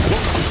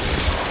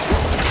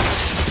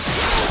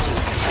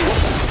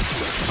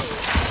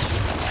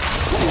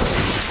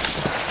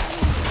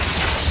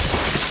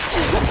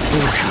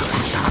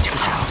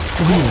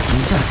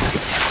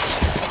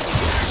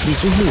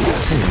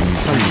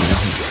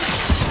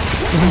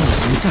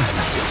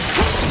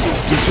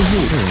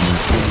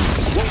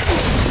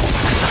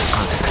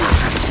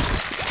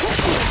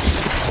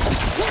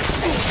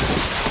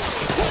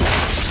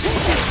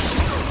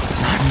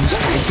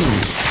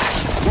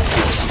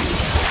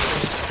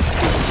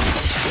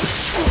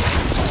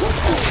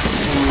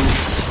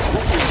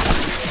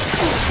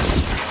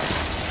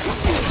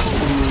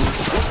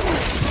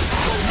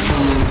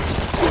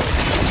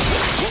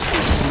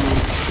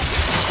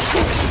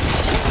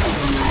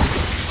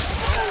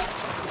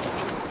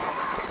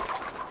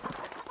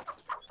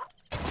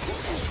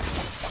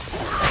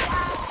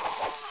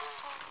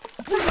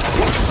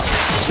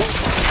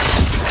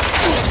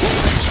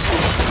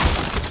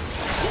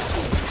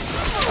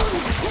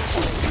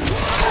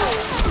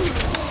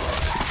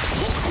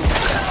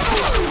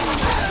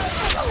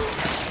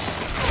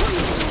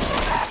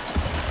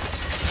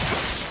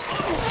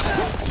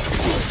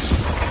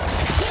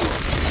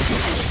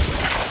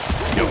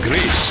 Your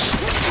Grace.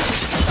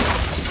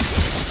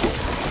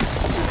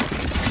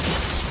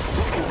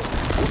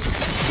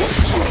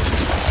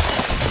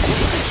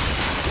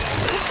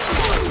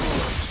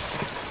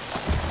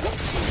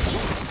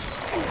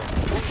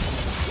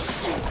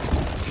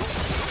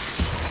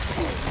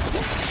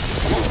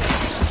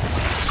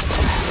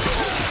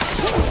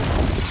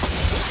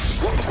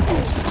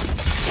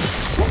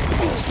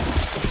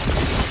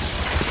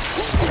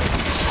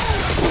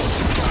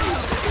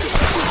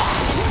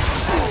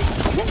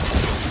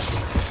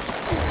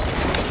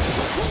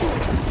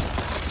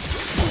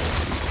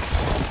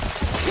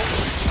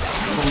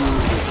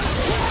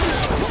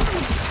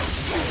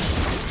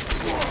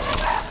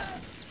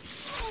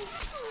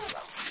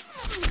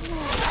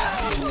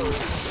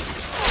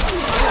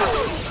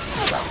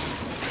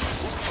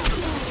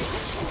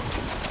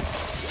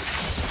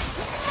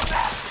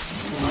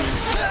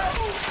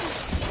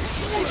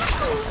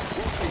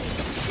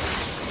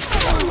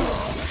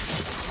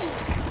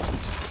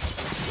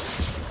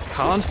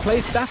 Can't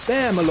place that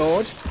there, my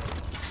lord.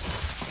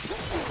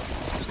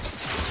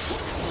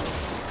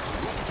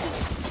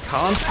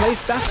 Can't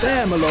place that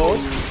there, my lord.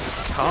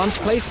 Can't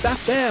place that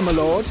there, my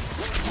lord.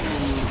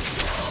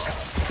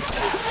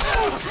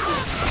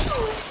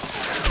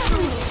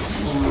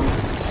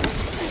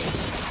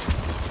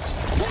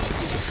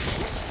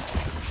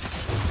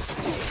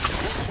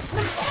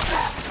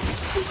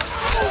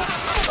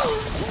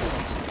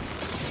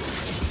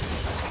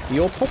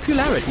 Your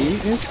popularity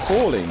is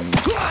falling.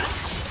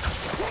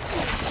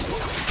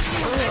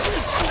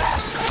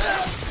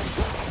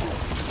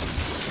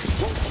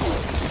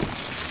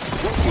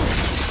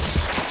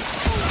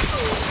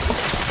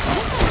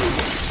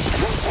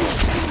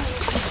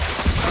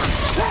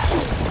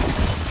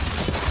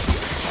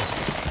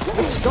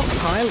 The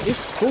stockpile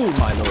is full,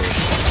 my lord.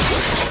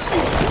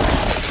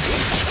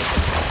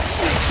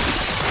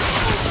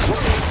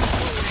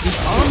 The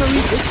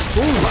armory is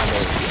full, my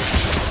lord.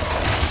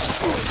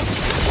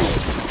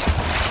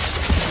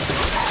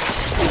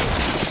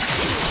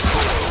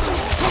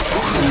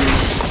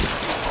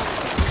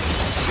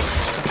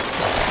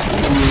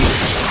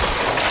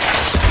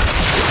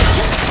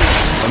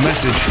 A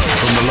message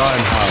from the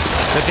Lionheart.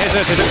 The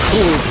desert is a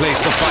cruel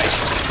place to fight.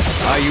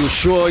 Are you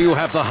sure you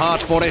have the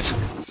heart for it?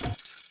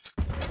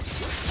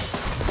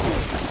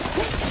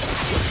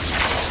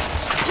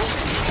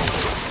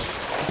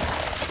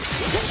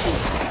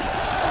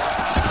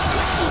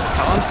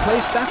 Can't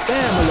place that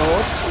there, my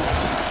lord.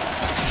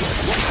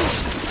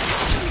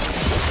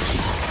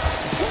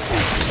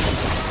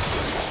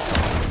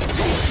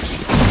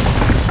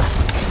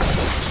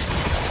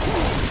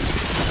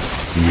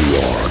 You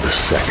are the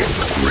second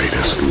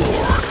greatest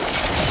lord.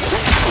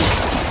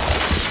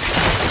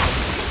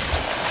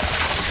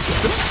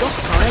 The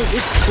stockpile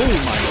is full,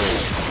 my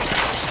lord.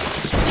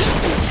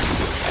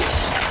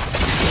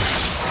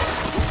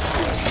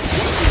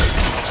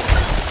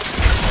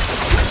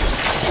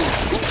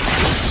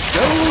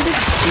 Gold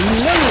is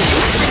flowing.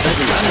 The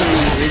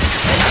granary is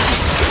empty.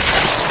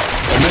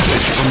 A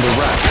message from the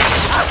Rat.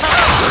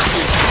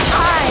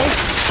 I,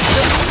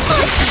 the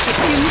mighty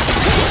diffuse,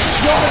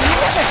 your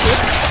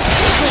nemesis,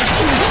 will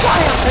soon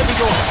triumph over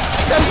your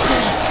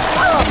so-called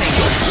army.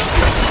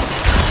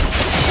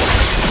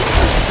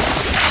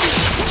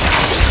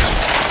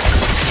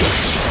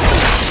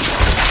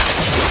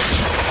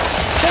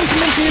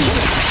 Sentiment is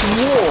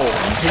warm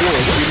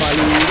towards you, my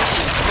lord.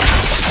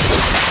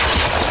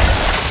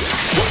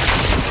 A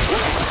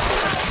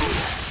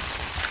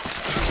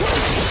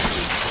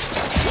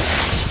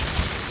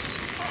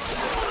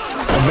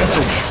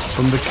message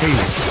from the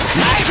caliph.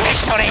 My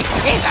victory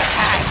is at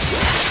hand.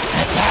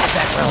 The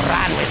desert will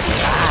run with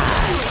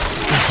blood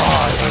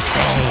before this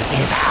day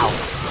is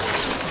out.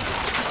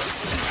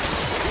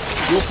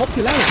 Your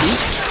popularity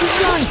is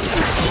rising.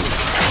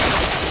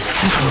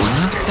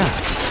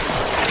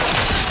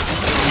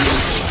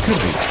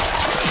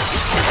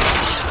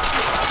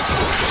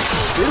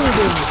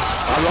 Buildings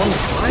are on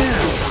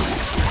fire.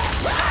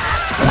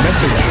 A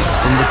message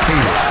from the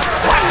caliph.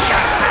 What's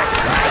your back?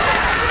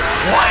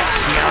 What's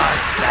your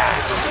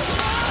back?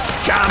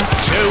 Jump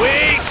to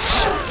it!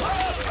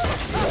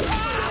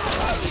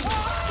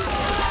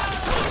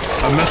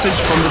 A message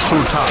from the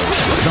Sultan.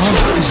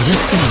 Darth is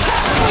resting.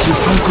 The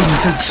falcon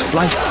takes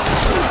flight.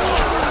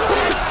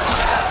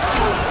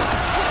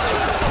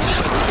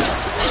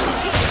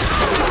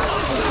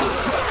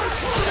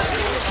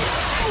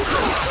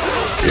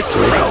 It's a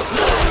rout.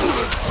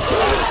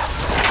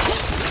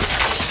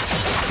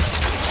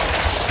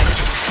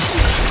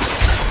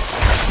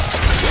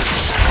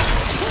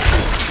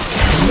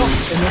 Not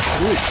enough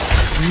wood.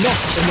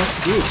 Not enough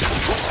wood.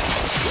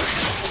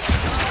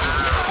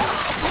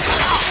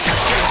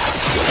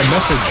 A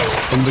message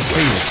from the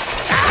caliph.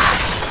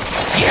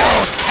 You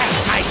test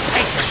my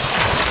patience.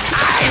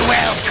 I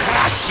will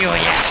crush you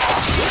yet.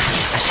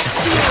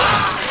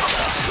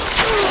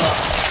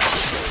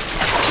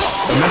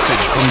 A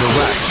message from the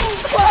rat.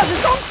 The world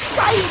has gone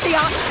crazy.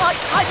 I'm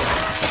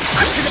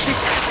going to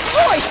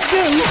destroy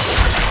you.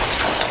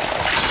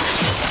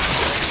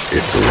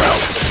 It's a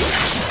rout.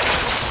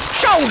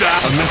 Shoulder!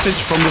 A message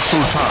from the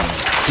Sultan.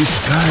 The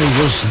sky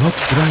was not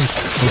bright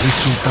for the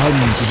Sultan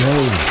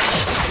today.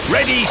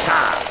 Ready,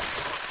 sir!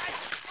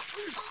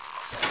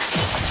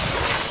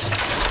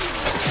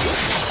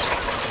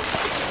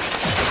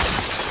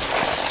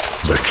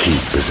 The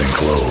keep is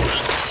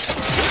enclosed.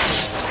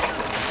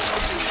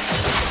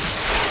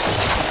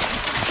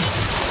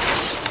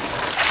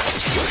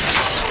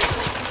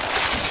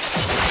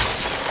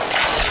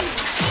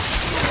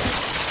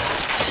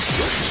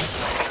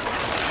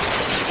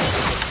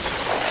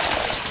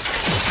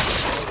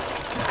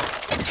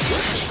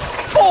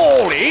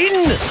 Fall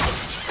in!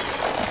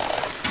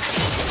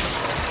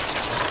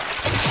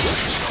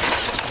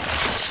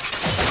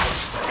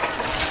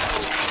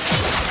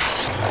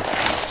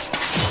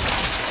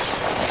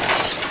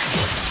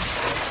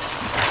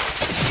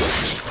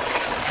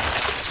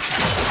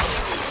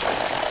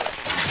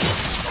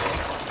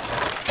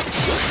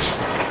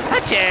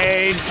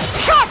 Attain!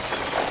 Shot!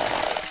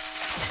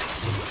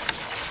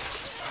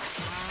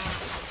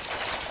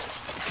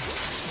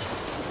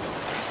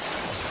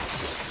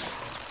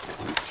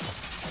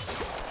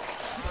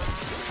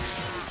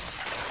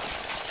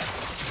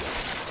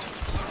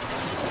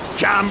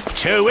 Jump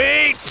to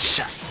it!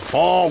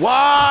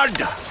 Forward!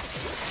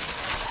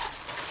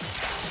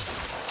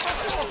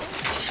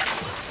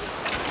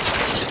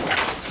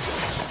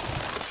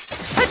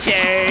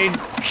 Attain!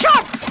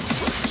 Shot!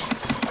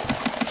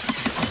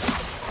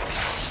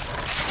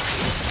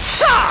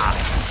 Sir!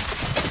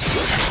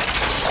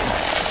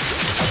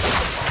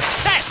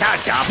 That's a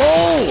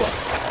double!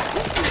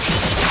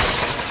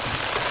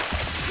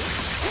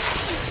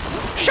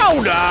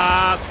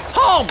 Shoulder!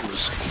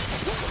 Homs!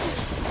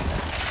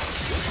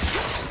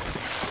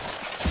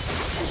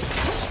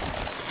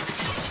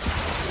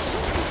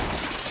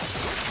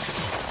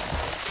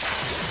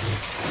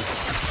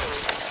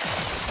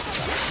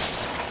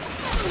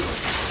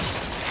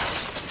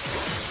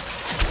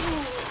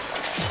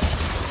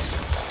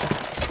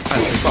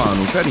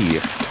 الحصان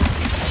سريع.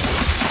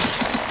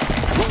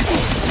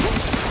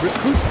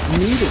 Recruits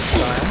needed,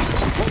 sire.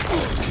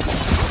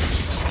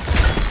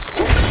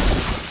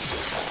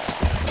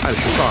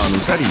 الحصان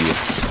سريع.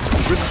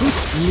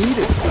 Recruits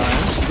needed,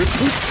 sire.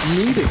 Recruits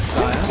needed,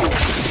 sire.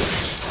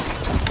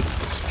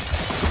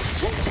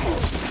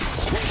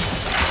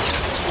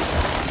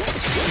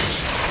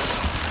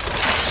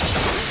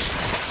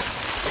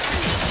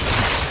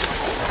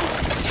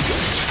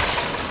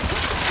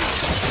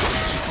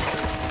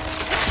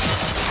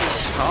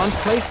 Can't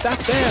place that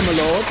there, my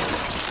lord.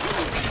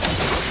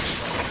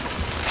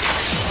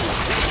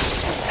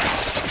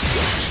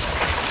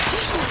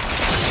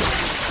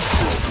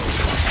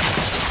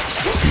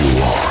 You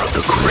are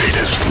the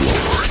greatest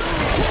lord.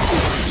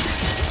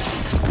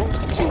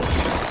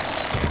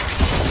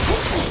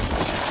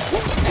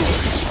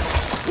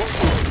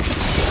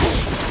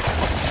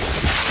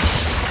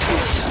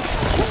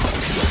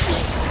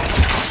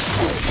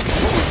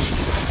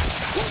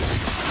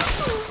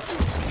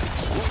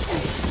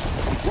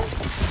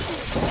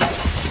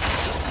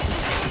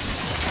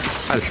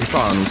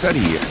 الحصان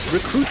سريع.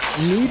 Recruits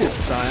needed,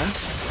 sire.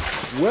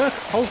 Work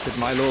halted,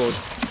 my lord.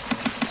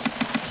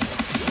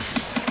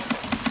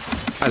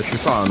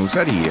 الحصان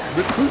سريع.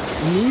 Recruits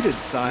needed,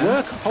 sire.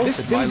 Work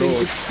halted, my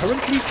lord. Is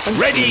currently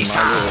Ready, my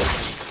sir. lord.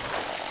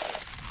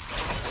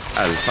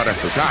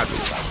 الفرس تعدو.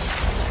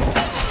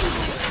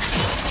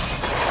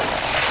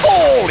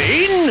 Fall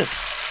in!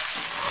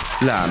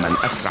 لا من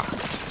أسرع.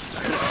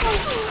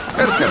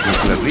 اركب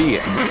مثل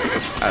الريح،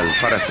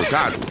 الفرس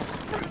تعدو،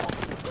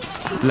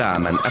 لا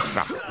من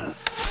أسرع.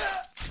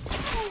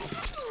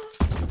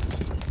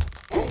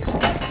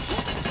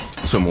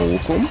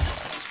 سموكم؟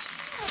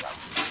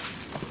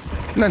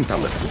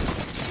 ننتظر.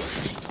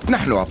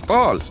 نحن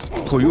أبطال،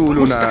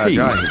 خيولنا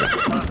جاهزة.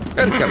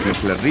 اركب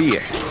مثل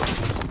الريح.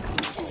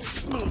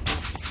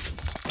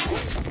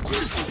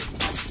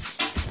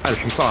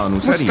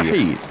 الحصان سريع.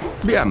 مستحيل،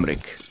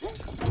 بأمرك.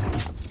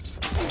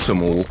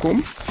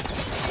 سموكم؟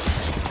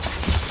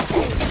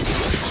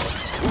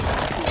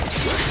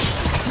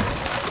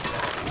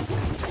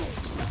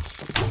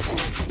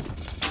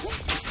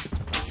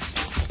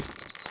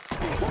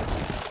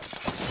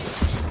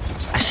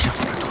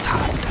 الشفرة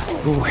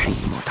الحادة، روحي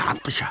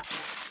متعطشة.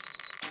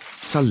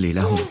 صلي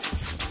لهم.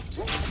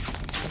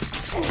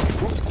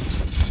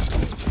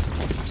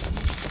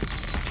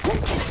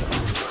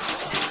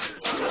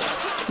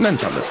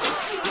 ننتظر.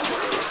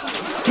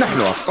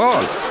 نحن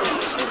أبطال،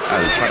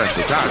 الفرس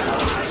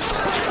تعدو.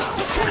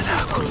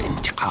 ملاك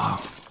الانتقام.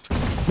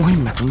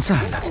 مهمة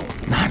سهلة،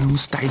 نحن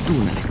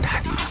مستعدون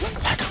للتحديد.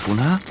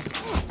 هدفنا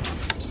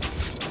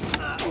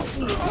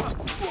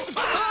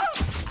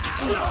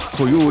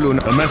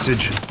خيولنا. A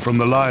message from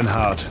the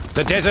Lionheart.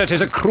 The desert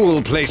is a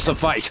cruel place to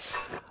fight.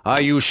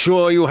 Are you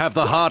sure you have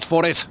the heart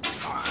for it?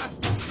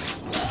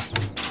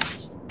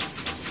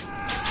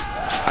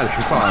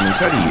 الحصان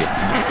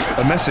سريع.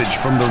 A message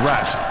from the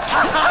Rat.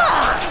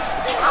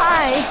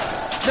 I,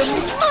 the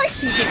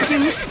mighty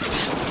Diffuse,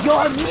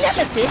 your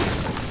nemesis,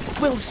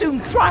 will soon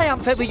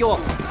triumph over your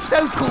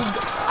so-called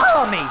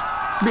army.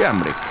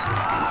 بأمرك.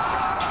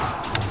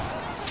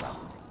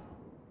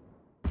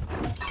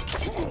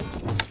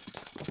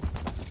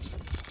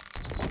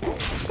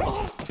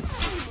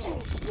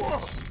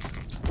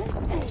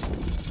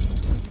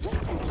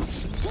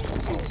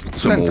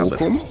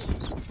 سموكم؟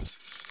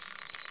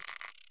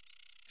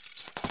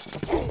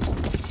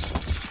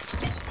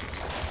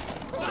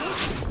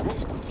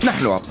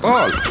 نحن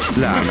أبطال،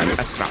 لا من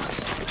أسرع.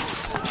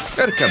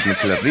 اركب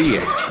مثل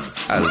الريح،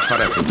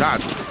 الفرس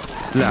تعدو،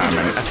 لا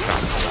من أسرع.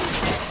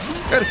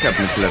 اركب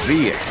مثل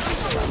الريح.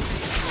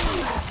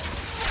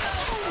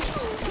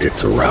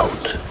 It's a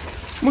rout.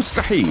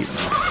 مستحيل.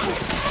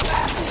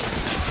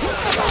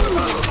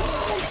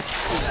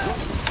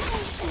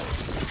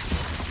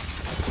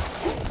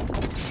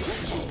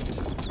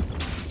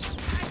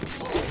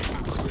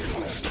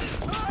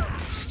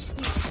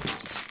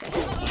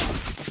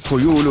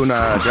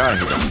 خيولنا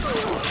جاهزة.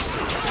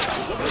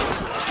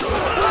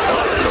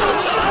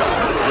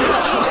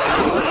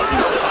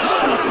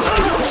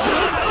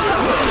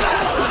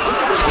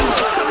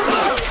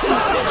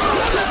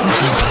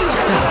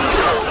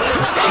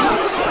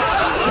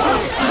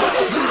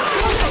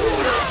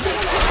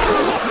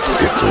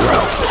 It's a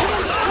rout.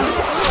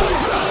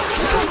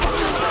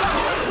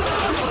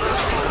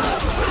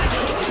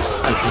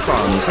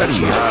 الحصان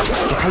سريع.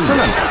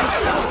 سننتصر.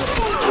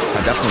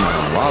 هدفنا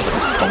واضح.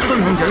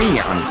 اقتلهم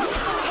جميعا.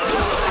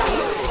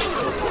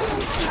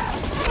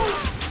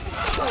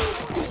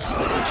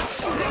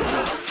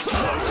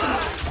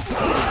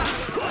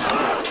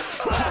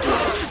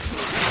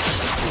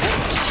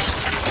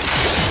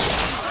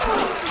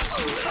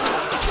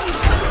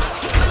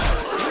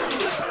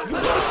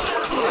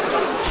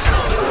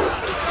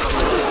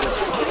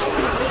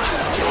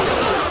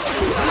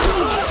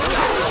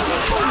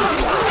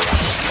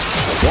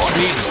 What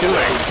needs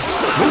doing?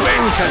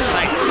 Moving to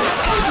sight.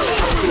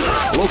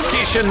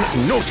 Location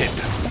noted.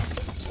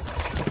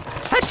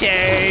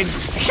 Attain!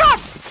 Shot!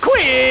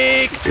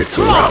 Quick! It's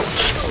a rout.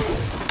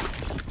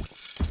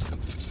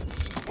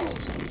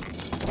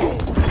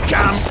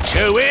 Jump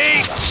to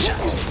it!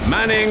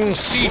 Manning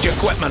siege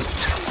equipment.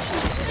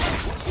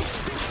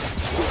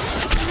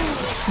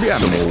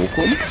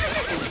 سموكم؟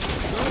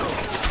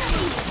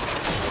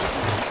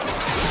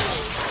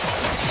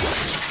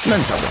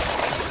 ننتظر.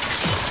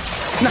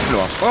 نحن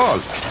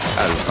أبطال،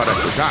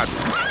 الفرس تعدو.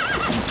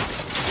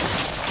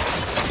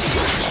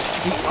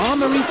 The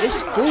armory is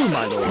full,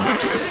 my lord.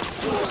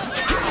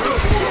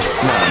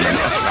 لا من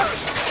أسرع.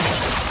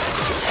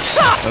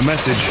 A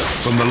message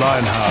from the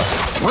Lionheart.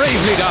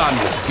 Bravely done!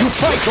 You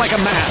fight like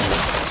a man!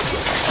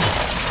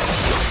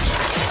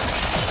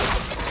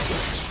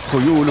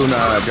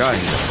 خيولنا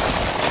جاهزة.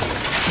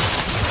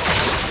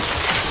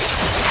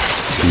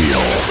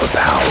 Feel the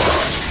power.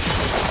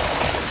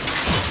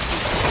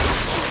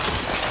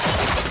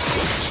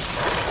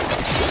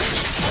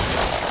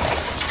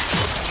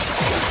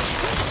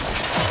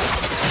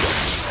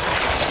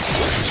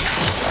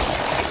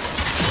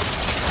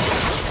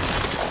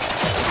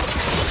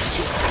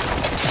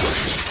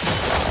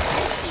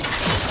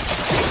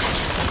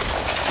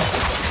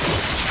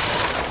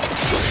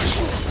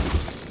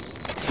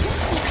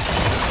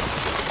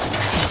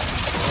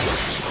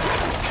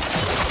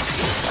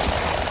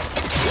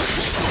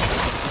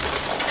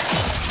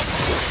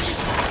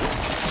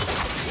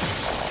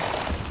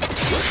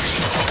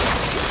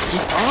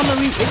 The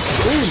armory is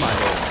full, my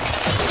lord.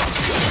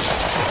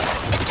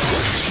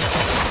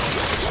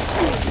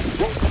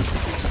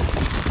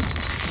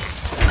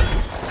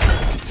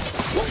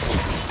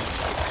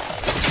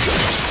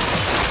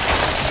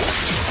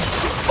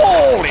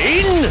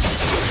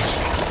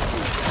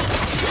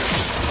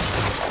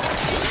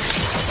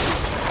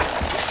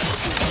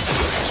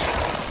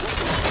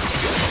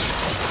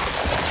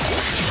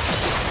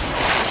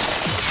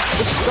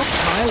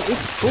 pile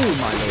is full,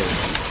 my lord.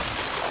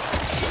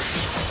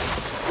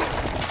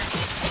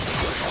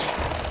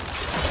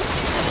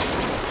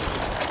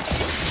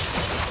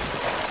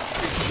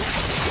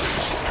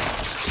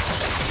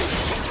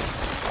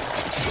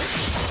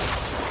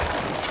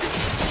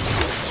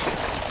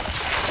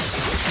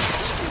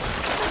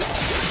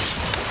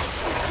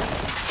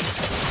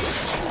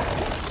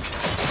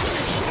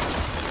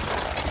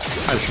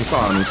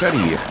 الحصان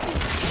سريع.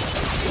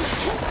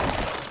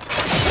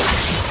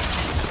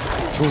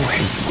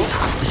 روحي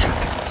متعطشة.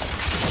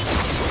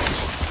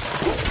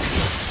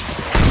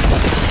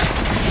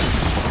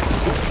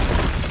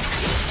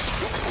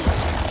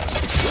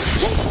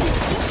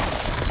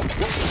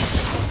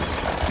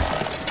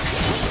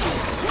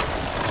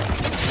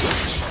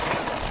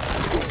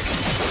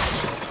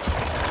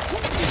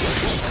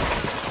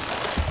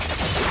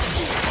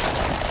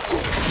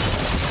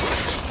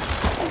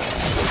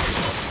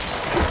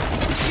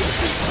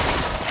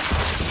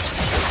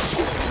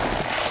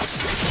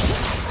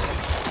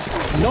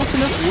 Not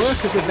enough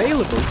workers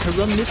available to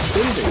run this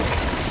building.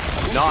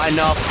 Not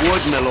enough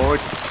wood, my lord.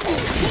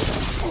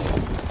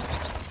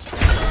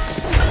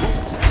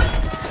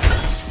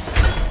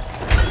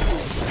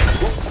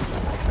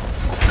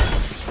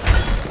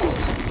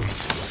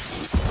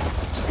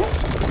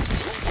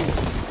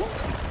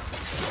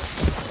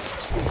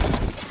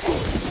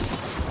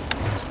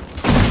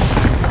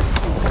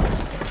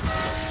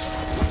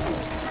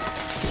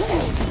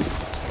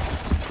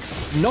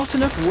 Not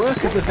enough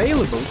workers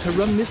available to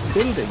run this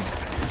building.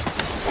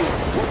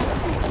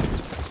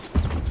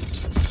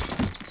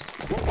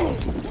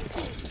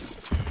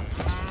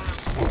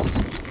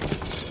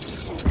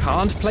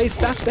 Can't place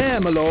that there,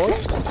 my lord.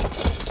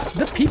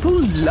 The people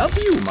love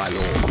you, my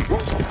lord.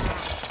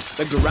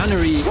 The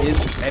granary is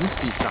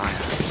empty,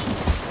 sire.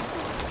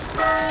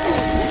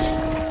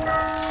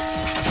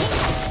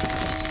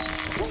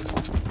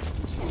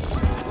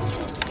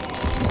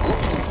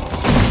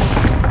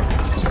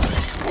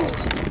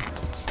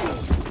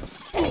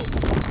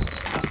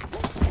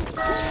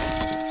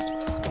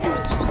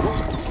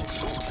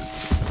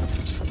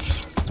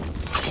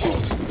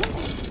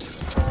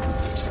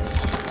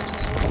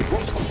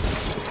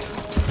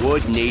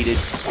 Wood needed.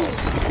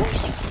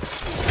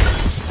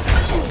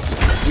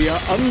 We are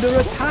under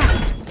attack.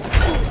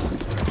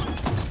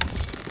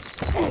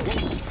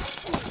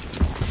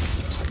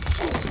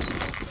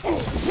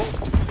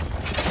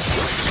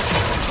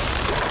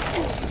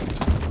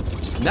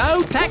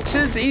 No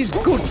taxes is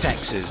good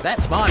taxes.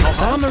 That's my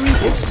motto. Armory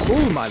is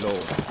full, my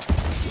lord.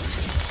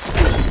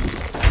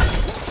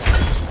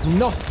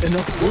 Not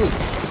enough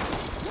goods.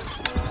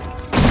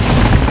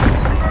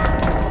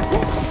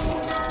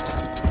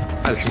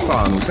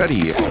 الحصان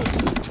سريع.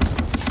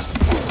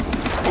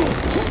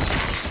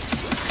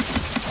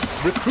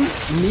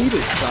 Recruits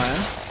needed,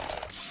 sire.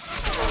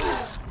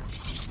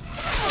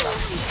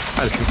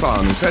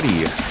 الحصان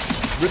سريع.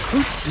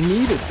 Recruits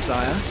needed,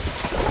 sire.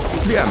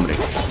 بأمرك.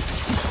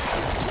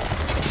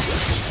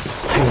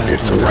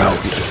 It's a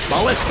rout.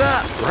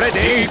 Ballista,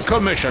 ready,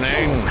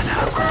 commissioning.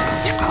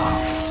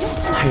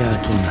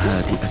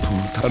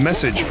 A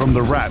message from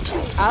the rat.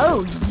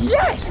 Oh,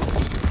 yes!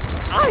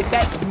 I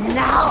bet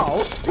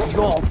now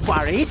you're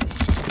worried.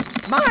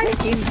 My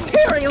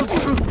Imperial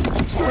troops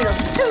will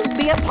soon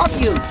be upon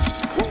you.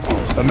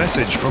 A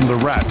message from the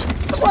rat.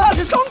 The world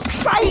has gone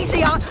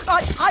crazy.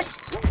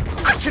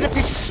 I should have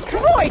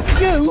destroyed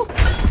you.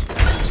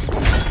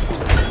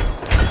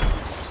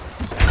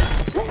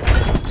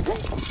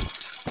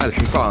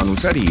 الحصان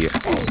سريع.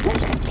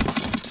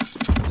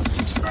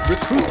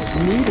 Recruits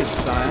needed,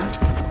 sire.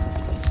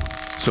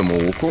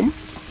 سموكم.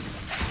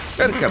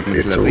 اركب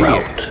مثل It's a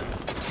الريح. rout.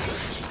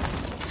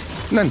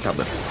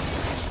 ننتظر.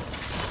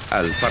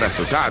 الفرس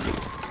تعدو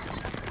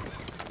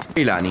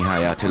إلى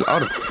نهايات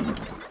الأرض.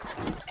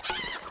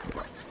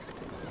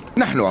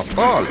 نحن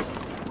أبطال.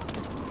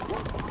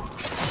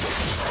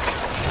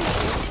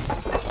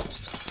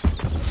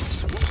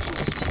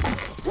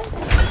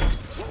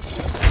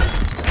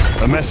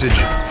 A message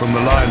from the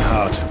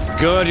Lionheart.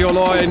 Gird your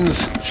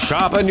loins,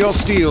 sharpen your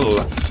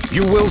steel.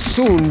 You will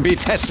soon be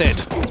tested.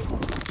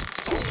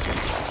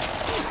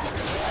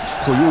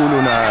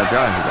 خيولنا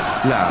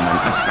جاهزة. لا من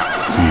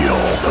أسرع.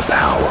 Feel the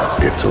power.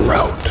 It's a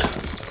rout.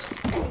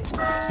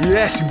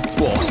 Yes,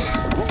 boss.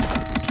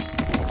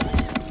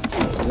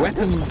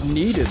 Weapons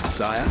needed,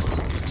 sire.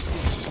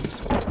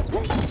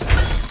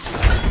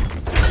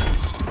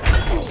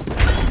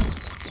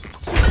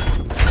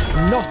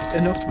 Not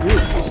enough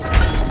goods.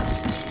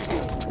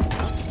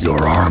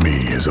 Your army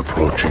is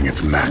approaching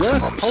its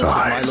maximum Work halted,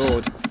 my size.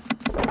 lord.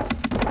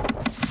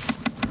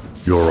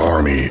 Your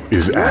army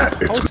is at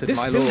its... Halted, this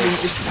building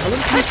is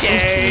currently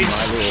empty,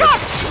 my lord.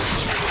 Shot!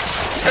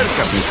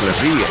 اركب مثل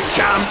الريح.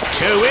 Jump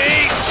to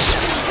it!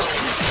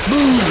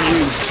 Move,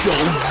 you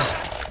dogs!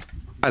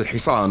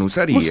 الحصان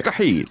سريع.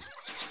 مستحيل.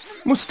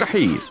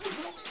 مستحيل.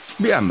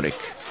 بأمرك.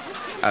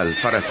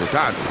 الفرس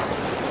تعدو.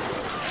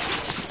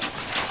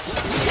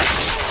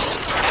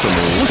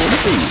 سمو.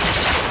 مستحيل.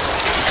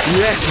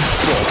 Yes,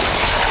 boss.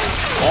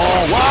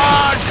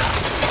 Forward!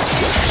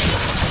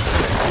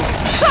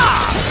 Sir!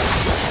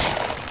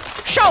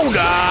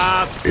 Shoulder!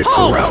 It's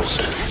a rout.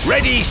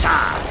 Ready,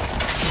 sir!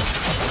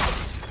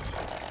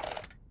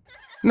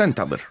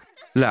 ننتظر.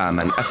 لا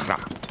من أسرع.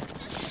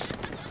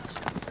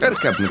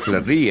 اركب مثل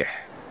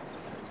الريح.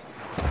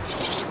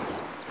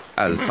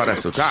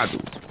 الفرس تعدو.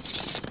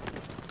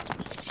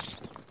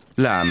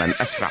 لا من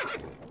أسرع.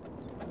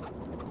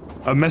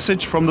 A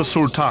message from the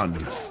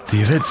Sultan.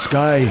 The red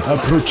sky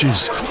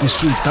approaches the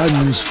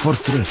Sultan's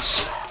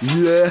fortress.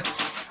 Yeah.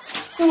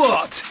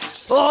 What?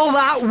 All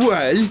that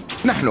way?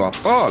 نحن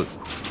أبطال.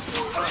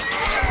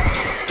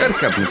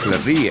 اركب مثل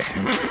الريح.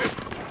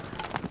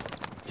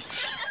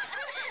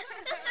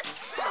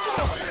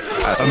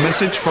 A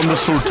message from the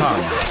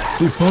Sultan.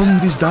 The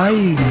pond is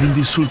dying in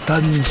the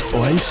Sultan's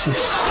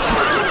oasis.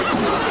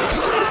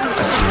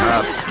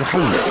 الشهاب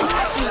تحلق.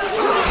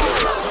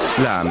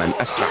 لا من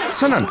أسرع.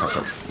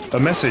 سننتصر. A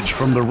message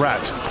from the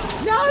rat.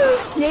 No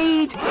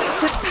need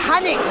to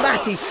panic,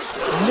 Matty.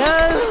 No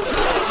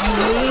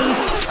need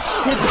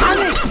to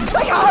panic.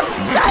 Stay calm!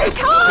 Stay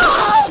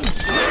calm!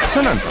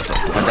 سننتصر.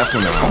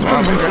 هدفنا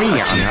أمام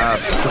جميع الشهاب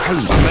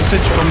تحلق. A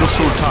message from the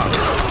Sultan.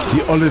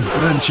 The olive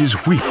branches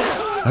weep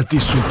at the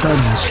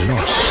Sultan's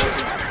loss.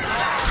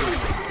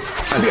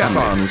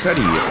 الحصان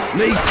سريع.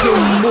 Need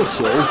some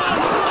muscle?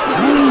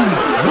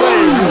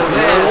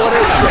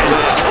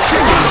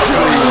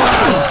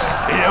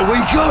 Here we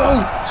go!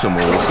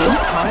 سمو. The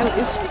pile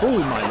is full,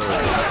 my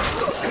lord.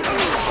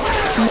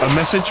 A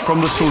message from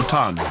the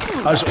Sultan.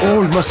 As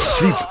all must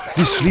sleep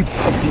the sleep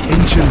of the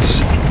ancients,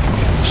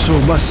 so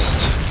must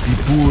the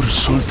poor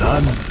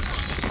Sultan.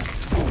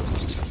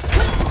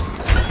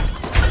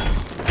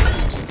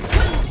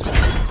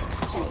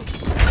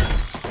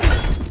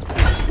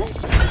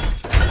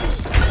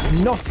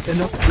 Not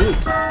enough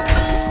goods.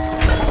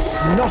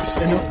 Not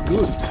enough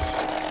goods.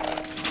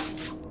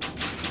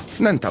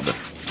 ننتظر.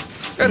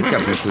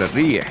 اركب مثل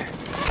الريح.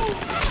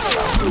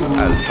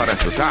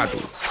 الفرس تعدو.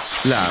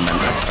 لا من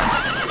أسرع.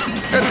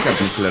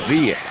 اركب مثل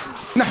الريح.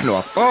 نحن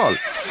أبطال.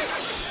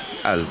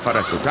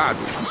 الفرس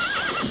تعدو.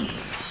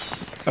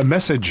 A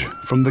message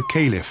from the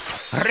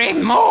Caliph.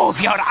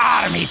 Remove your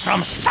army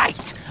from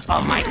sight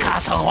of my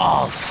castle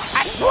walls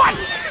at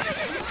once!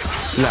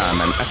 لا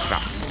من أسرع.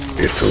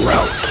 It's a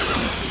rout.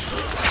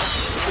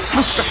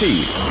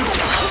 مستحيل.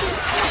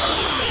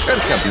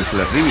 اركب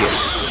مثل الريح.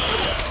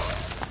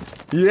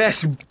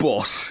 Yes,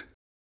 boss.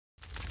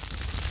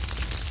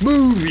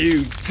 Move,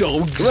 you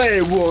dogs.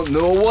 They won't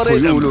know what it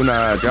is.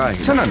 خيولنا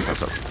جاهزة.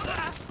 سننتصر.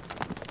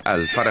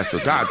 الفرس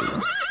تعدو.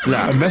 A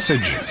لا.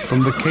 message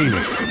from the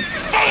Caliph.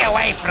 Stay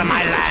away from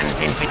my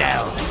lands,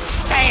 infidel!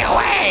 Stay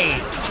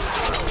away!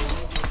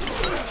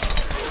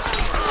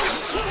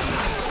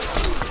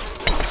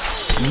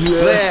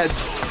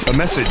 A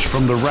message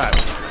from the rat.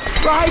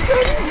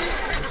 Frightened?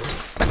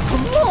 The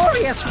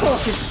glorious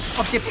forces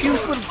of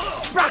Diffuse will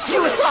brush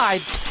you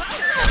aside.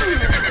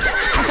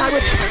 As I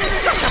would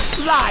brush a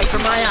fly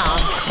from my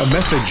arm. A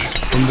message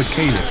from the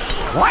Caliph.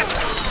 What?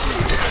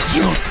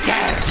 You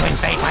dare to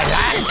invade my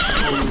lands?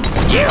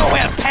 You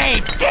will pay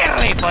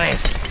dearly for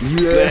this!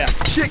 Yeah,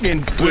 chicken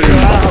food.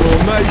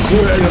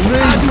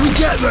 How do we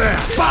get there?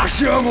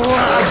 Bash 'em,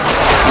 lads!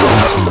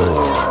 Once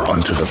more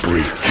onto the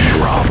breach.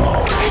 Bravo.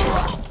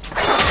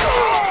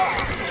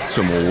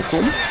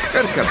 سموكم.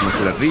 اركب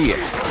مثل الريح.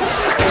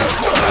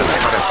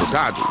 الفرس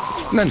تعدو.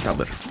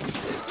 ننتظر.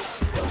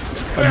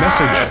 A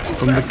message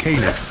from the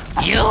Caliph.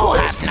 You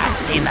have not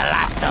seen the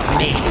last of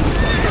me!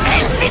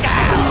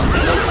 Infidel!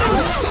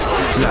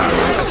 لا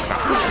من أسرع.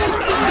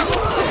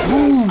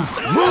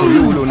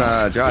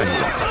 خيولنا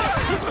جاهزة.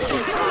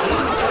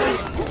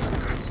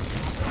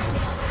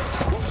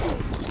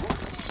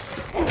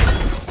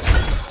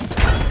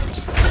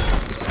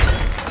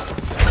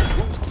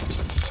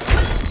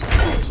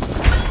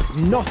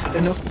 Not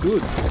enough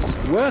goods.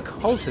 Work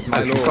halted,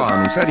 my lord.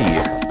 الحصان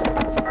سريع.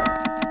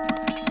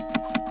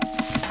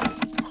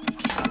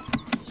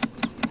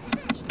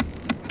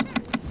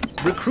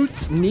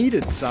 Recruits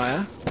needed,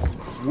 sire.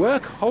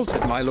 Work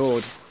halted, my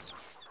lord.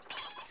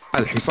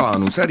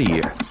 الحصان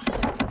سريع.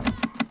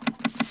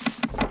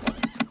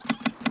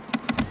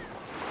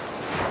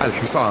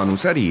 الحصان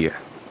سريع.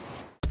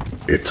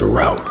 It's a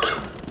rout.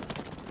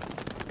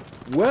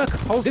 Work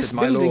halted, This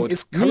my building lord.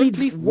 is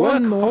currently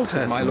Work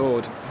halted, my my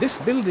lord. This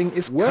building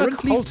is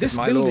currently this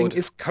building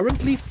is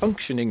currently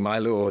functioning, my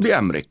lord.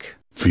 بأمرك.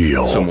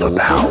 Feel the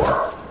power.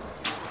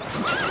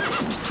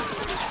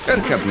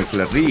 اركب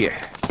مثل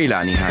الريح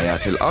إلى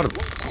نهايات الأرض.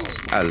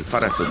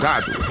 الفرس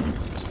تعدو.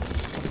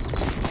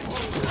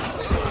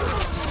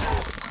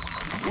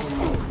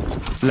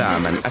 لا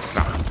من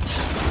أسرع.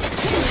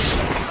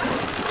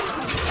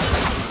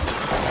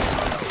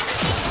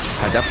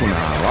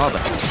 هدفنا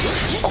واضح.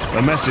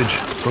 A message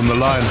from the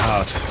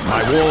Lionheart.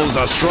 My walls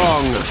are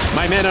strong.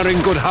 My men are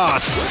in good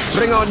heart.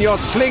 Bring on your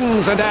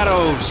slings and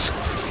arrows.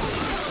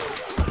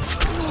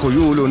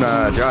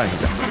 خيولنا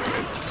جاهزة.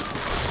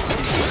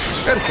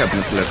 اركب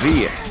مثل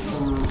الريح.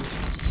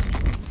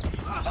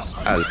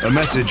 A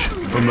message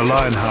from the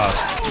Lionheart.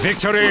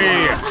 Victory!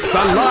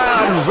 The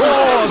lion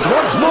roars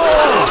once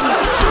more!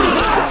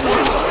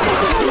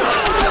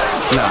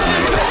 لا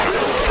من أسرع.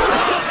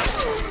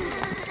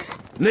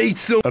 Need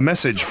some... A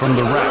message from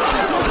the rat.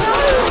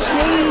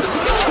 Need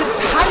to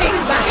panic,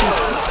 Matty.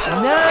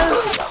 No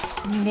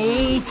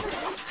need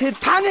to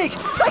panic.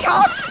 Stay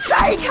calm!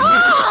 Stay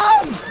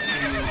calm!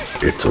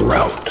 It's a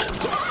rout.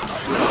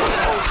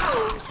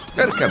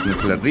 اركب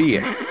مثل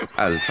الريح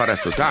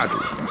الفرس تعدو.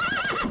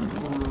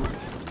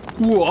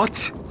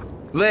 What?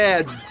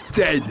 They're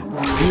dead.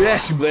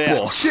 Yes,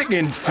 boss.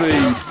 Chicken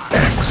feed.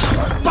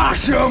 Excellent.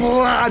 Bash 'em,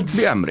 lads!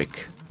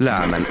 بأمرك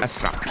لا من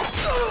أسرع.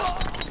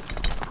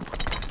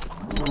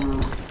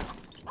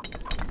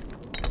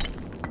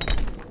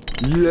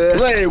 Yeah.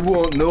 They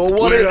won't know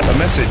what it... A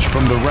message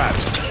from the rat.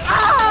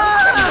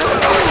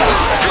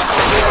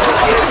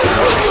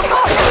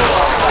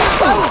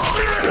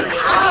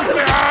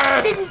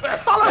 Didn't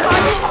follow my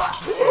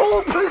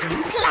foolproof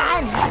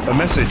plan. A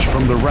message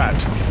from the rat.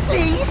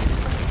 Please,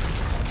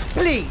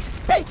 please,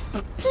 hey,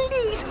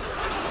 please,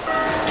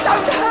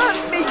 don't hurt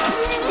me,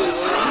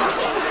 please.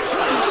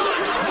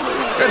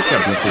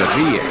 اركب مثل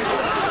الريح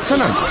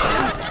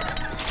سننتصر.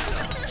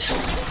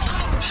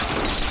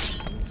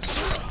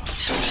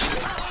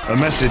 A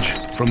message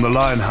from the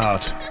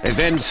Lionheart.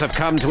 Events have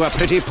come to a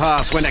pretty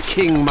pass when a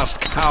king must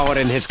cower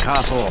in his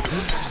castle.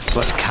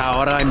 But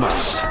cower I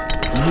must.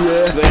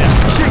 Yeah.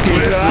 Chicken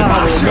feed.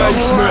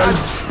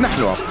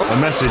 نحن أبطال. A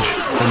message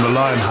from the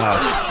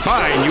Lionheart.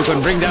 Fine, you can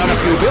bring down a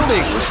few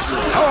buildings.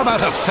 How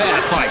about a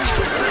fair fight?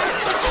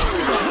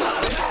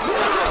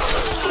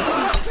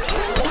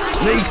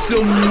 Need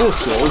some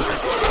muscle.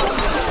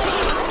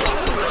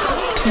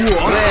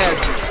 What? They're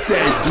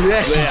dead.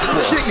 Yes,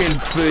 boss. Chicken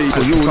feed.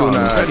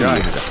 خيولنا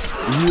جاهزة.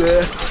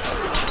 Yeah.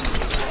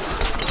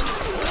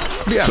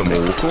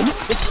 سموكم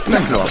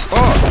نحن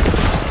أبطال.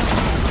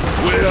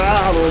 We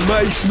are the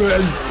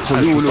macemen.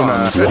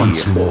 خيولنا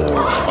Once سريع.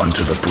 more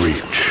onto the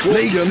breach.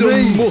 Need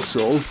some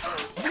muscle.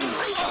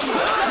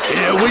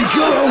 Here we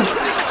go.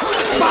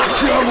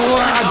 Bash 'em,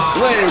 lads.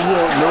 They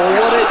won't know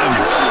what it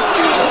is.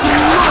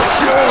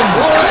 Smash 'em.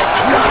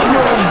 Let's have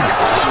 'em.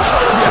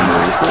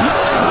 سموكم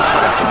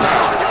الفرس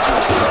تعدو.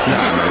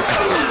 نعمل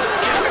أسرع.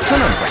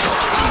 سننتصر.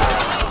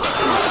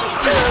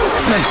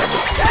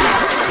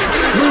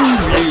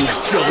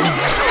 ننتبه.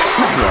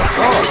 نحن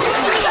أبطال.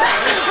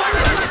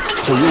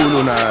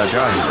 خيولنا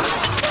جاهزة.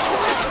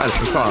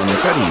 الحصان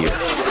سريع.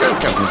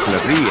 اركب مثل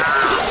الريح.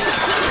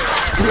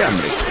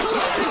 بأمرك.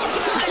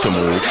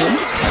 سموكم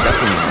هدف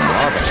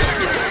واضح.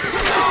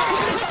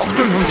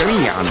 اقتلهم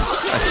جميعا.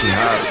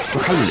 الشهاب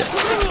تحلق.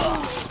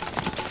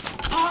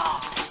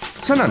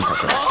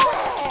 سننتصر.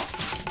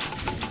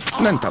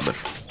 ننتظر.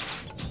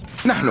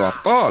 نحن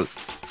أبطال.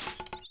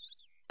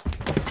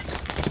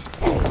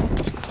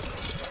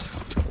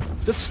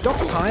 The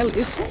stockpile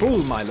is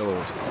full, my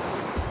lord.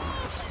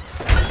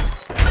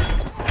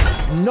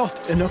 Not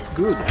enough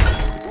goods.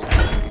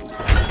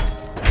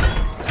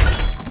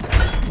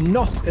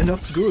 Not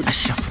enough goods.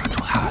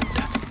 الشفرة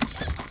حادة.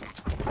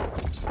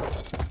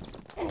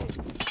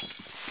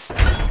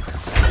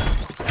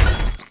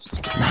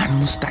 نحن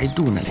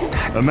مستعدون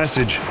للتحدي. A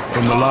message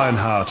from the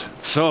Lionheart.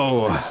 So,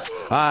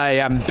 I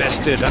am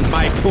bested and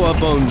my poor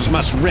bones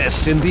must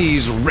rest in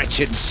these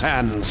wretched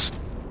sands.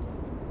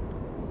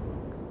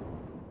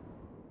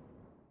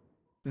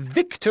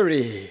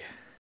 Victory!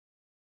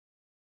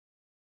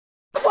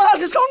 The world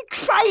has gone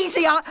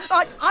crazy.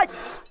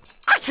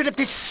 I should have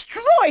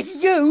destroyed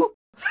you.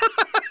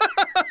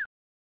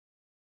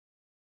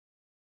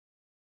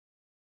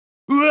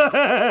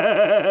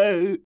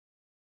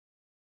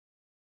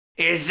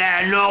 Is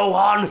there no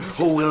one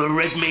who will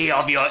rid me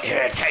of your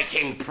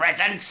irritating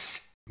presence?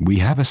 We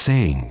have a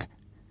saying.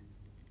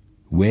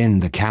 When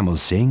the camel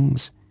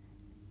sings,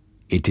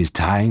 it is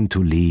time to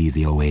leave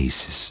the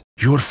oasis.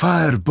 Your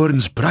fire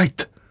burns bright.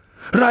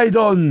 Ride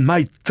on,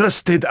 my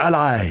trusted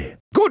ally.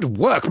 Good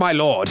work, my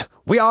lord.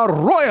 We are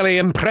royally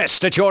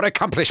impressed at your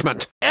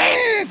accomplishment.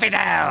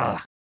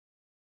 Infidel!